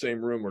were in the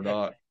same room or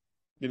not,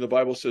 the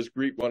Bible says,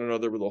 greet one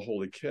another with a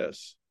holy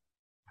kiss.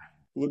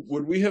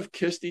 Would we have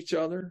kissed each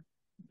other,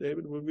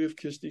 David? Would we have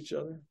kissed each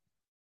other?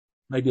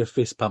 Maybe a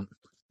fist bump.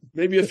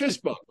 Maybe a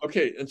fist bump.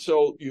 Okay, and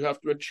so you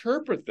have to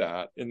interpret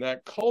that. In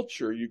that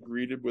culture, you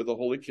greeted with a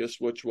holy kiss,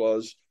 which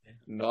was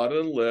not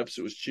on the lips.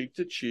 It was cheek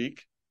to cheek.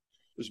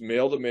 It was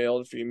male to male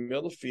and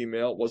female to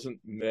female. It wasn't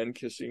men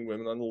kissing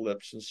women on the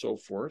lips and so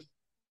forth.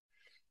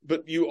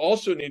 But you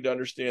also need to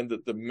understand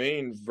that the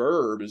main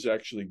verb is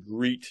actually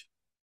greet,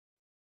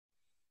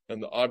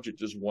 and the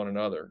object is one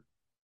another.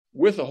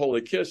 with a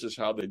holy kiss is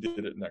how they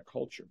did it in that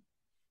culture.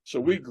 So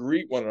we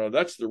greet one another.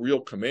 That's the real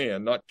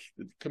command. Not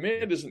the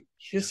command isn't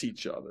kiss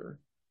each other.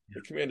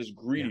 The command is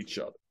greet each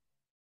other.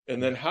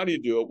 And then how do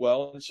you do it?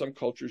 Well, in some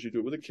cultures you do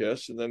it with a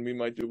kiss, and then we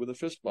might do it with a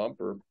fist bump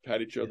or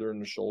pat each other in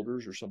the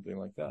shoulders or something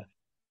like that.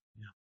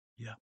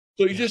 Yeah.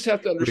 So you just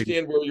have to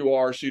understand where you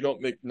are so you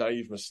don't make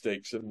naive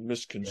mistakes and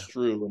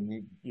misconstrue.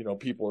 And, you know,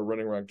 people are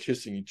running around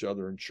kissing each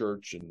other in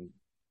church and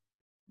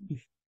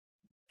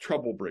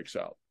trouble breaks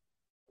out.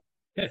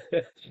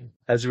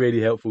 That's really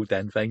helpful,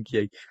 Dan. Thank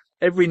you.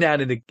 Every now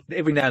and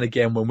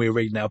again, when we're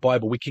reading our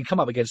Bible, we can come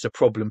up against a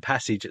problem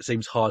passage that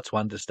seems hard to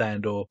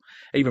understand or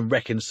even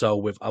reconcile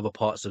with other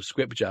parts of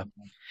Scripture.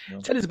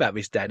 Tell us about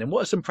this, Dan, and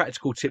what are some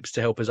practical tips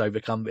to help us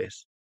overcome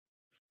this?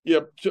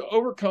 Yeah, to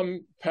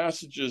overcome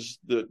passages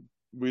that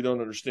we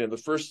don't understand, the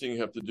first thing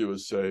you have to do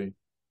is say,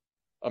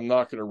 I'm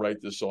not going to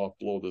write this off,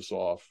 blow this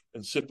off,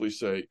 and simply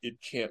say, it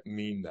can't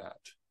mean that.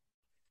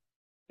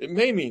 It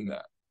may mean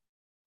that.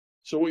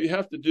 So what you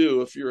have to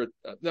do, if you're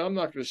now I'm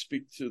not going to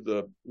speak to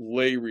the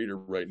lay reader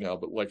right now,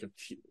 but like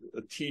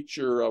a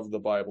teacher of the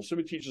Bible,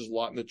 somebody teaches a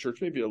lot in the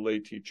church, maybe a lay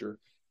teacher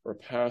or a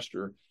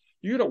pastor,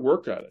 you got to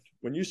work at it.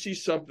 When you see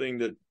something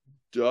that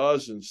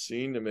doesn't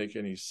seem to make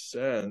any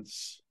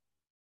sense,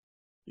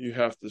 you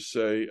have to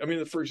say, I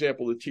mean, for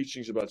example, the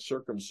teachings about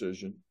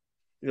circumcision,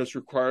 you know, it's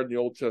required in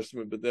the Old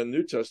Testament, but then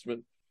New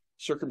Testament,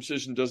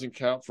 circumcision doesn't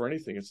count for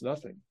anything. It's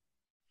nothing.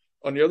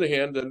 On the other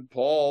hand, then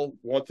Paul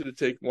wanted to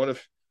take one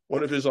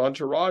of his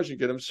entourage and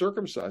get him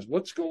circumcised.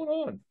 What's going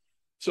on?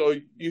 So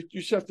you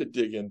just have to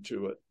dig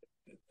into it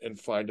and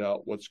find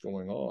out what's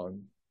going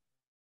on.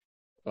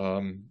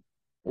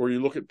 Or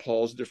you look at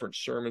Paul's different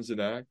sermons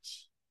and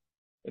Acts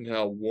and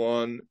how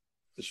one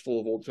is full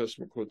of Old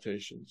Testament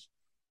quotations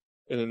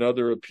and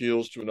another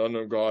appeals to an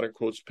unknown God and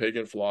quotes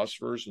pagan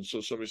philosophers. And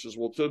so somebody says,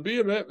 well, to be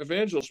an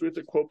evangelist, we have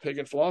to quote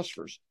pagan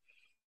philosophers.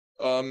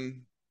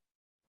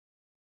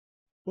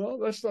 Well,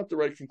 that's not the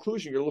right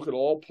conclusion. You look at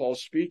all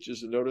Paul's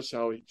speeches and notice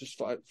how he just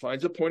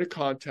finds a point of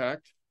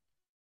contact.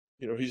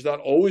 You know, he's not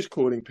always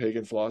quoting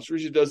pagan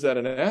philosophers. He does that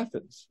in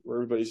Athens, where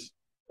everybody's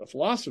a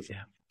philosopher.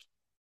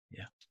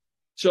 Yeah.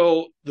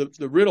 So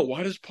the riddle,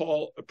 why does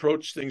Paul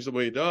approach things the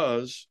way he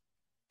does,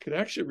 can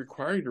actually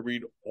require you to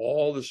read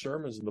all the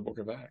sermons in the book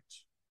of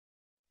Acts.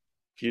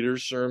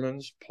 Peter's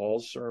sermons,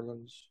 Paul's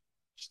sermons,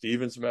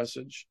 Stephen's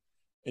message.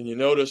 And you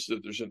notice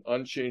that there's an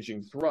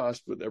unchanging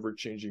thrust with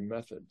ever-changing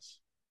methods.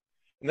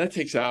 And that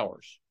takes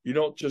hours. You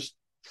don't just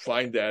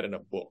find that in a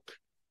book,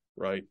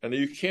 right? And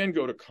you can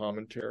go to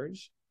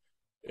commentaries,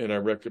 and I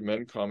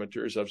recommend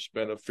commentaries. I've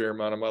spent a fair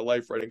amount of my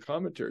life writing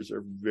commentaries.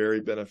 They're very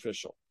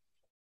beneficial.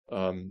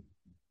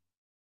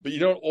 But you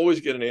don't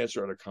always get an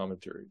answer out of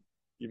commentary.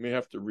 You may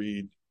have to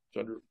read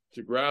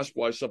to grasp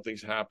why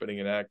something's happening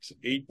in Acts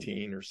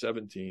 18 or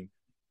 17.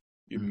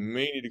 You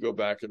may need to go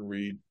back and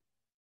read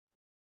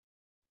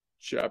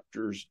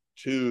chapters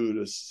 2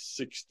 to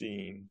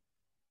 16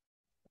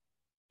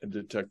 and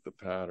detect the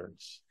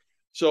patterns.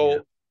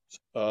 So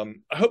I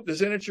hope, does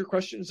that answer your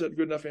question? Is that a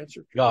good enough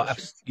answer?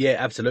 Yeah,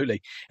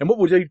 absolutely. And what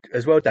we'll do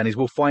as well, Dan, is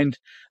we'll find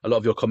a lot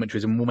of your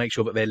commentaries and we'll make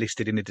sure that they're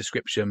listed in the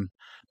description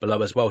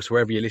below as well. So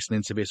wherever you're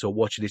listening to this or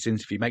watching this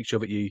interview, make sure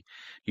that you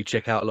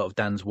check out a lot of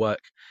Dan's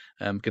work.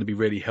 Going to be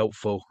really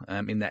helpful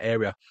in that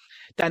area.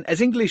 Dan,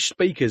 as English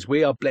speakers,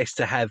 we are blessed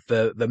to have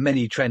the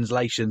many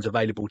translations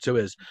available to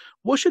us.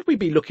 What should we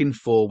be looking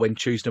for when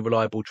choosing a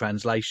reliable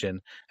translation?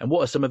 And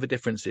what are some of the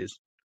differences?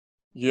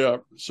 Yeah,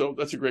 so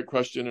that's a great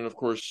question. And of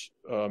course,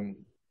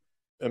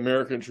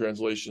 American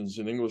translations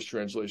and English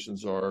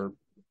translations are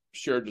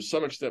shared to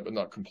some extent, but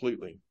not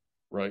completely,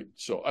 right?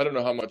 So I don't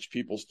know how much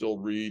people still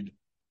read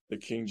the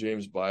King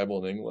James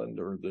Bible in England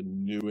or the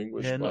New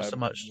English Bible. Not so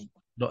much.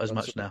 Not as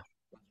much now.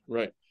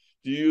 Right.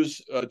 Do you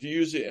use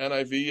the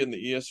NIV and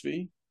the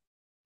ESV?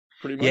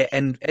 Pretty much. Yeah,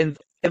 and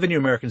the New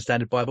American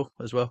Standard Bible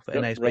as well for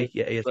NASB. Right,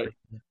 yeah, ESV. Right.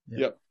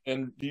 Yep.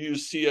 And do you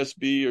use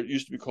CSB, or it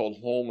used to be called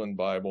Holman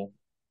Bible?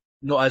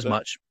 Not as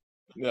much.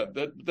 Yeah,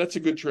 that's a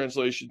good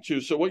translation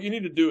too. So what you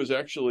need to do is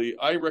actually,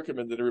 I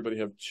recommend that everybody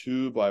have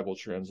two Bible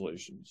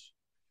translations,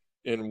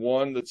 and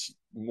one that's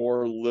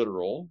more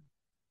literal,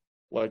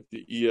 like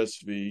the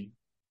ESV.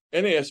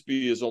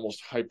 NASB is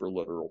almost hyper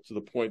literal to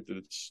the point that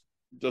it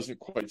doesn't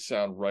quite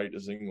sound right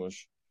as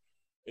English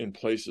in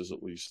places,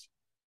 at least.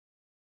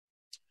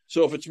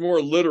 So if it's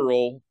more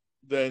literal,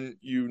 then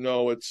you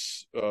know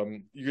it's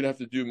you're gonna have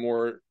to do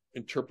more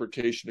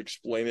interpretation,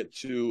 explain it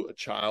to a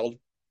child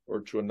or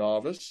to a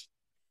novice.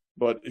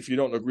 But if you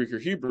don't know Greek or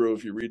Hebrew,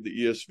 if you read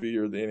the ESV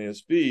or the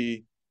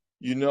NASB,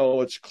 you know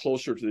it's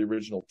closer to the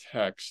original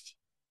text,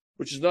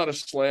 which is not a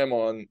slam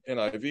on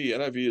NIV.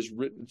 NIV is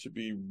written to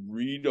be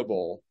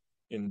readable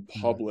in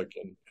public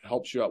and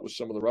helps you out with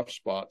some of the rough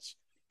spots.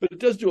 But it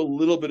does do a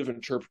little bit of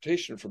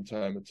interpretation from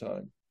time to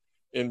time,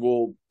 and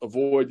will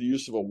avoid the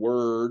use of a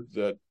word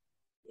that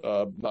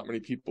not many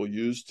people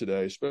use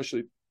today,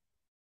 especially,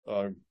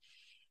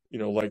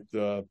 like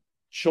the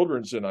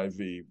Children's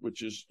NIV,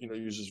 which is,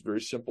 uses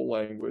very simple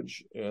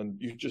language, and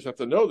you just have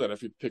to know that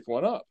if you pick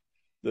one up,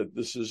 that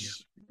this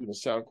is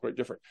sound quite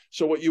different.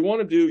 So what you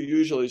want to do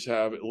usually is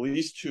have at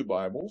least 2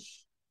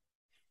 Bibles.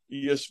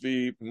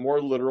 ESV,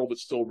 more literal but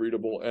still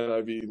readable.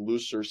 NIV,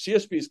 looser.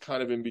 CSB is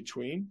kind of in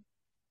between,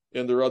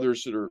 and there are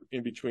others that are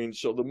in between.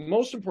 So the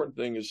most important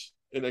thing is,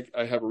 and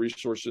I have a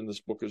resource in this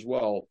book as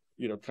well,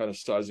 kind of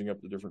sizing up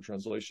the different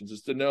translations,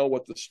 is to know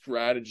what the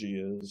strategy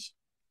is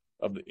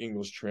of the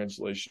English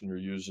translation you're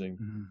using.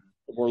 Mm-hmm.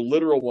 The more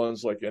literal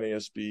ones like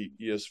NASB,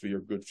 ESV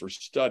are good for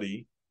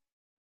study.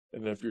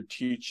 And if you're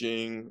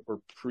teaching or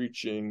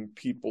preaching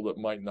people that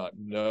might not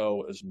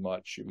know as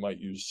much, you might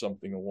use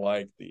something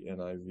like the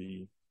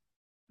NIV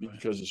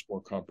because it's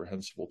more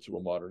comprehensible to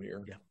a modern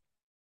ear.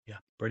 Yeah,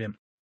 brilliant.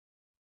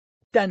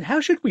 Dan,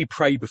 how should we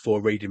pray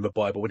before reading the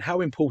Bible, and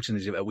how important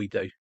is it that we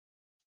do?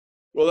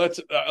 Well,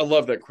 I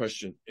love that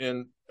question.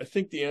 And I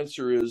think the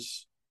answer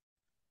is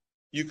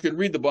you can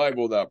read the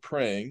Bible without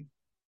praying.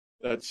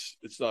 It's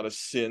not a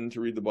sin to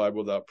read the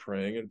Bible without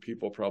praying, and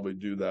people probably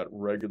do that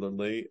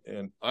regularly.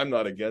 And I'm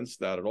not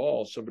against that at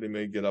all. Somebody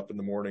may get up in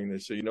the morning and they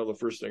say, the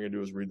first thing I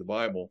do is read the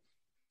Bible.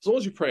 As long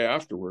as you pray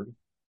afterward,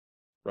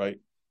 right?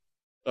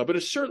 But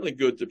it's certainly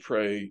good to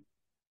pray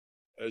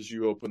as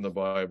you open the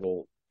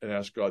Bible and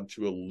ask God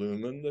to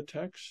illumine the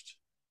text,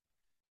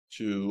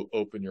 to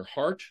open your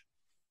heart,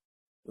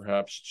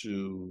 perhaps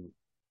to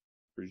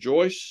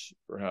rejoice,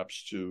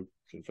 perhaps to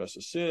confess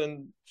a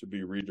sin, to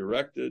be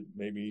redirected.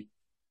 Maybe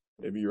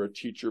you're a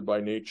teacher by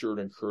nature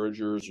and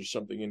encouragers, or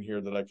something in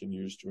here that I can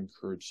use to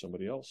encourage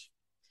somebody else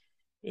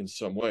in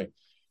some way.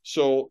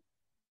 So,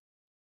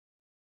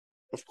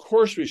 of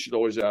course, we should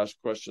always ask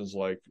questions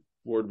like,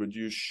 Lord, would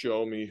you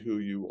show me who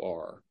you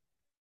are?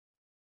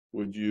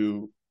 Would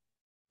you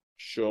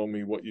show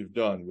me what you've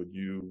done? Would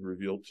you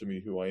reveal to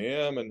me who I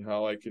am and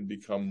how I can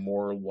become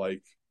more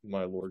like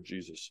my Lord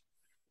Jesus?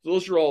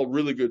 Those are all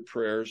really good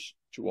prayers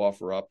to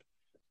offer up.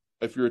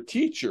 If you're a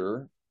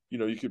teacher,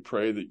 you could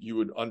pray that you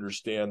would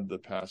understand the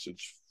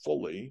passage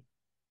fully.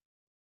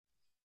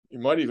 You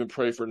might even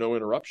pray for no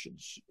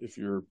interruptions if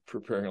you're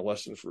preparing a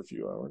lesson for a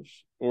few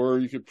hours. Or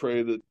you could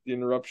pray that the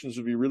interruptions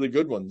would be really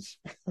good ones.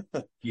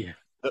 Yeah.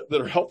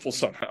 that are helpful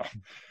somehow.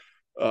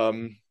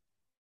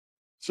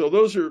 So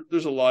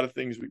there's a lot of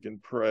things we can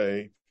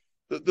pray.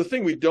 The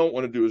thing we don't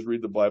want to do is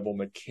read the Bible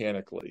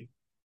mechanically.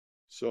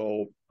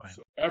 So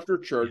after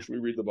church, we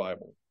read the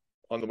Bible.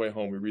 On the way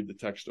home, we read the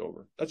text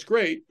over. That's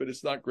great, but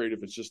it's not great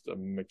if it's just a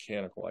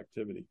mechanical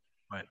activity.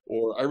 Right.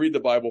 Or I read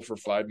the Bible for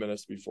 5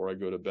 minutes before I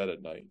go to bed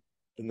at night,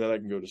 and then I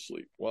can go to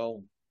sleep.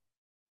 Well,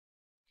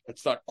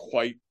 it's not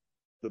quite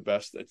the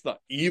best. It's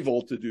not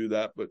evil to do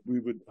that, but we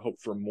would hope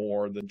for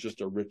more than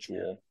just a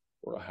ritual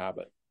or a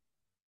habit.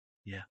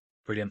 Yeah,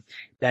 brilliant.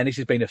 Dan, this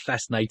has been a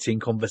fascinating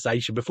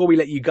conversation. Before we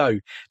let you go,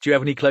 do you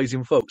have any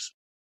closing thoughts?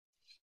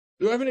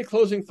 Do I have any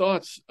closing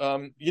thoughts?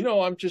 I'm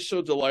just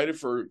so delighted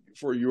for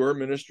your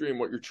ministry and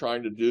what you're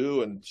trying to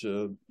do, and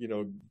to,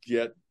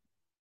 get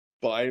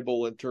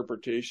Bible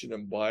interpretation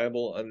and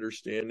Bible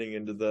understanding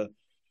into the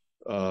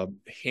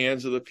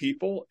hands of the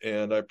people.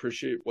 And I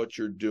appreciate what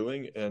you're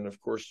doing. And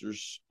of course,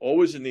 there's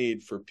always a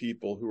need for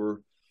people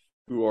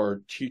who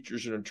are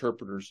teachers and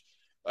interpreters.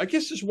 I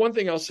guess there's one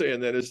thing I'll say,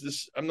 and that is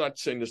this: I'm not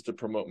saying this to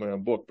promote my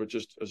own book, but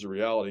just as a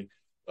reality.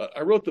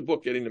 I wrote the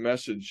book, Getting the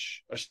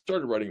Message. I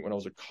started writing it when I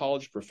was a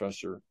college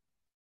professor,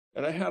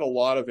 and I had a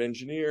lot of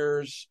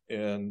engineers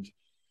and,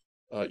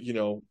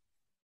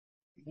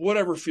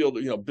 whatever field,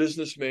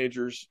 business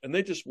majors, and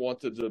they just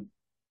wanted to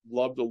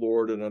love the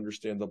Lord and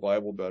understand the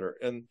Bible better.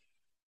 And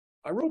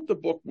I wrote the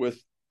book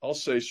with, I'll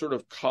say, sort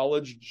of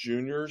college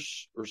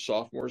juniors or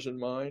sophomores in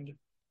mind.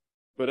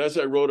 But as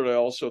I wrote it, I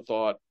also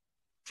thought,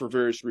 for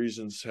various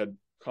reasons, had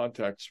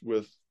contacts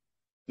with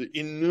the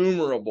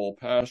innumerable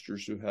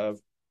pastors who have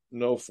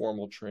no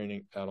formal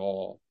training at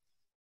all.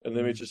 And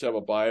they may just have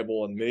a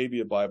Bible and maybe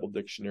a Bible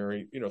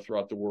dictionary,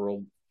 throughout the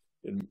world,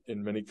 in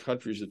many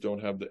countries that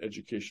don't have the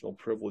educational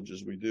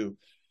privileges we do.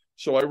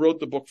 So I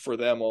wrote the book for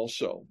them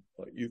also.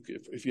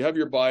 If you have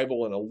your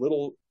Bible and a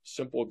little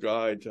simple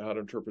guide to how to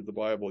interpret the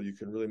Bible, you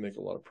can really make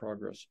a lot of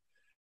progress.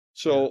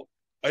 So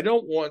I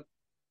don't want,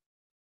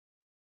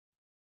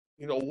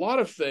 a lot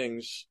of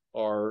things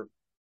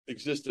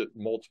exist at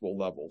multiple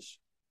levels.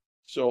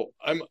 So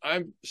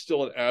I'm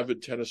still an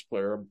avid tennis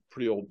player. I'm a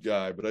pretty old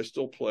guy, but I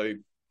still play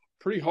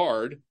pretty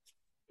hard.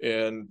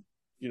 And,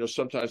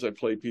 sometimes I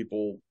play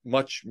people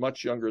much,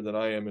 much younger than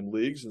I am in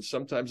leagues, and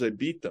sometimes I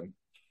beat them.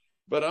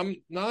 But I'm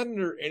not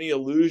under any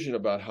illusion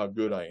about how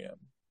good I am.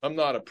 I'm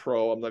not a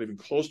pro. I'm not even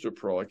close to a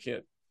pro. I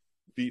can't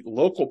beat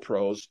local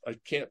pros. I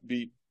can't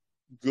beat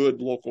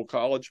good local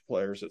college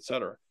players, et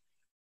cetera.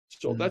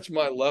 So that's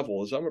my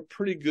level, is I'm a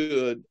pretty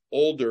good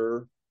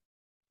older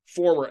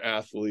former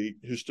athlete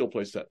who still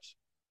plays tennis.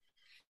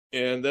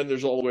 And then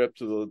there's all the way up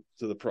to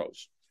the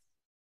pros.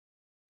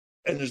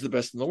 And there's the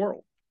best in the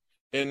world.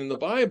 And in the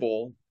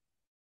Bible,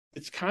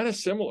 it's kind of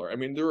similar. I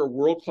mean, there are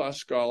world-class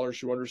scholars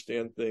who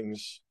understand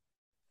things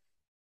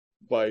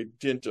by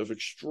dint of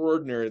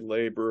extraordinary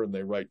labor, and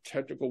they write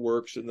technical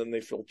works, and then they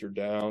filter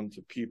down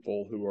to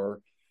people who are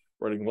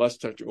writing less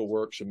technical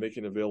works and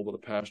making available to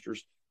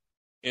pastors.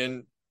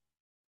 And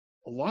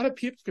a lot of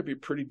people could be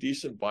pretty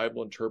decent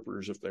Bible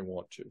interpreters if they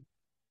want to.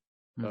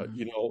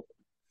 You know,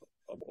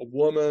 a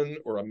woman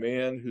or a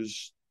man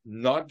who's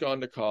not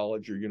gone to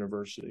college or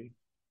university,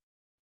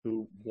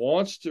 who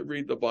wants to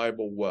read the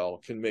Bible well,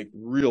 can make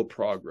real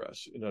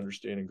progress in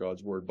understanding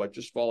God's word by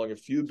just following a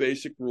few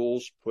basic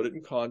rules, put it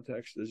in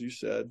context, as you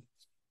said,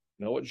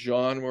 know what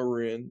genre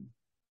we're in,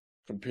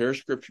 compare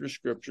scripture to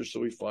scripture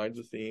so we find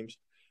the themes,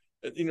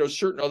 you know,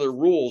 certain other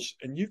rules,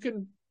 and you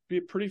can be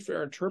a pretty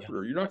fair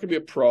interpreter. You're not going to be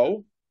a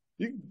pro.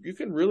 You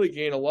can really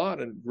gain a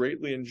lot and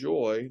greatly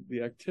enjoy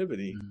the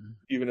activity,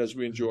 even as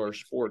we enjoy our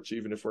sports,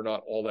 even if we're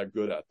not all that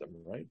good at them,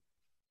 right?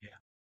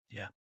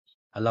 Yeah.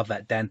 I love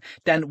that, Dan.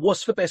 Dan,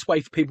 what's the best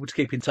way for people to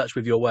keep in touch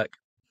with your work?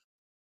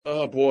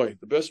 Oh boy,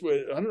 the best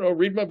way, I don't know,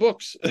 read my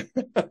books.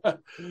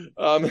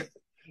 I'm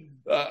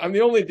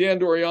the only Dan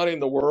Doriani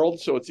in the world,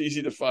 so it's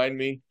easy to find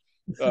me.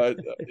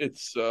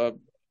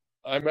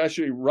 I'm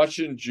actually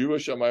Russian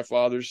Jewish on my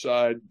father's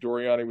side.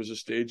 Doriani was a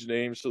stage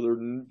name, so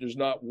there's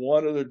not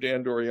one other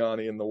Dan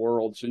Doriani in the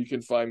world, so you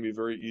can find me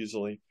very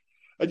easily.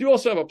 I do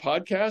also have a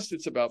podcast.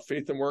 It's about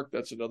faith and work.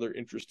 That's another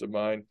interest of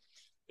mine.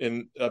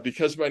 And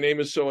because my name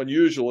is so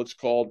unusual, it's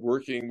called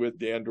Working with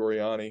Dan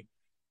Doriani,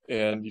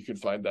 and you can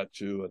find that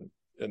too.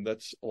 And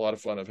that's a lot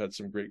of fun. I've had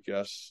some great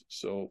guests.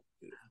 So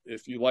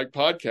if you like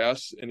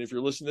podcasts, and if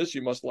you're listening to this,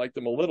 you must like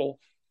them a little,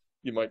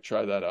 you might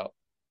try that out.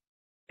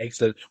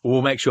 Excellent. Well,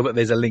 we'll make sure that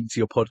there's a link to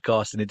your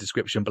podcast in the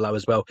description below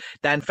as well.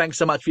 Dan, thanks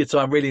so much for your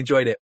time. Really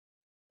enjoyed it.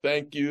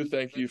 Thank you.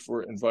 Thank you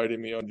for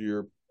inviting me onto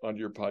your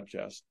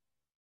podcast.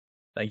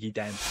 Thank you,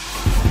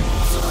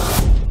 Dan.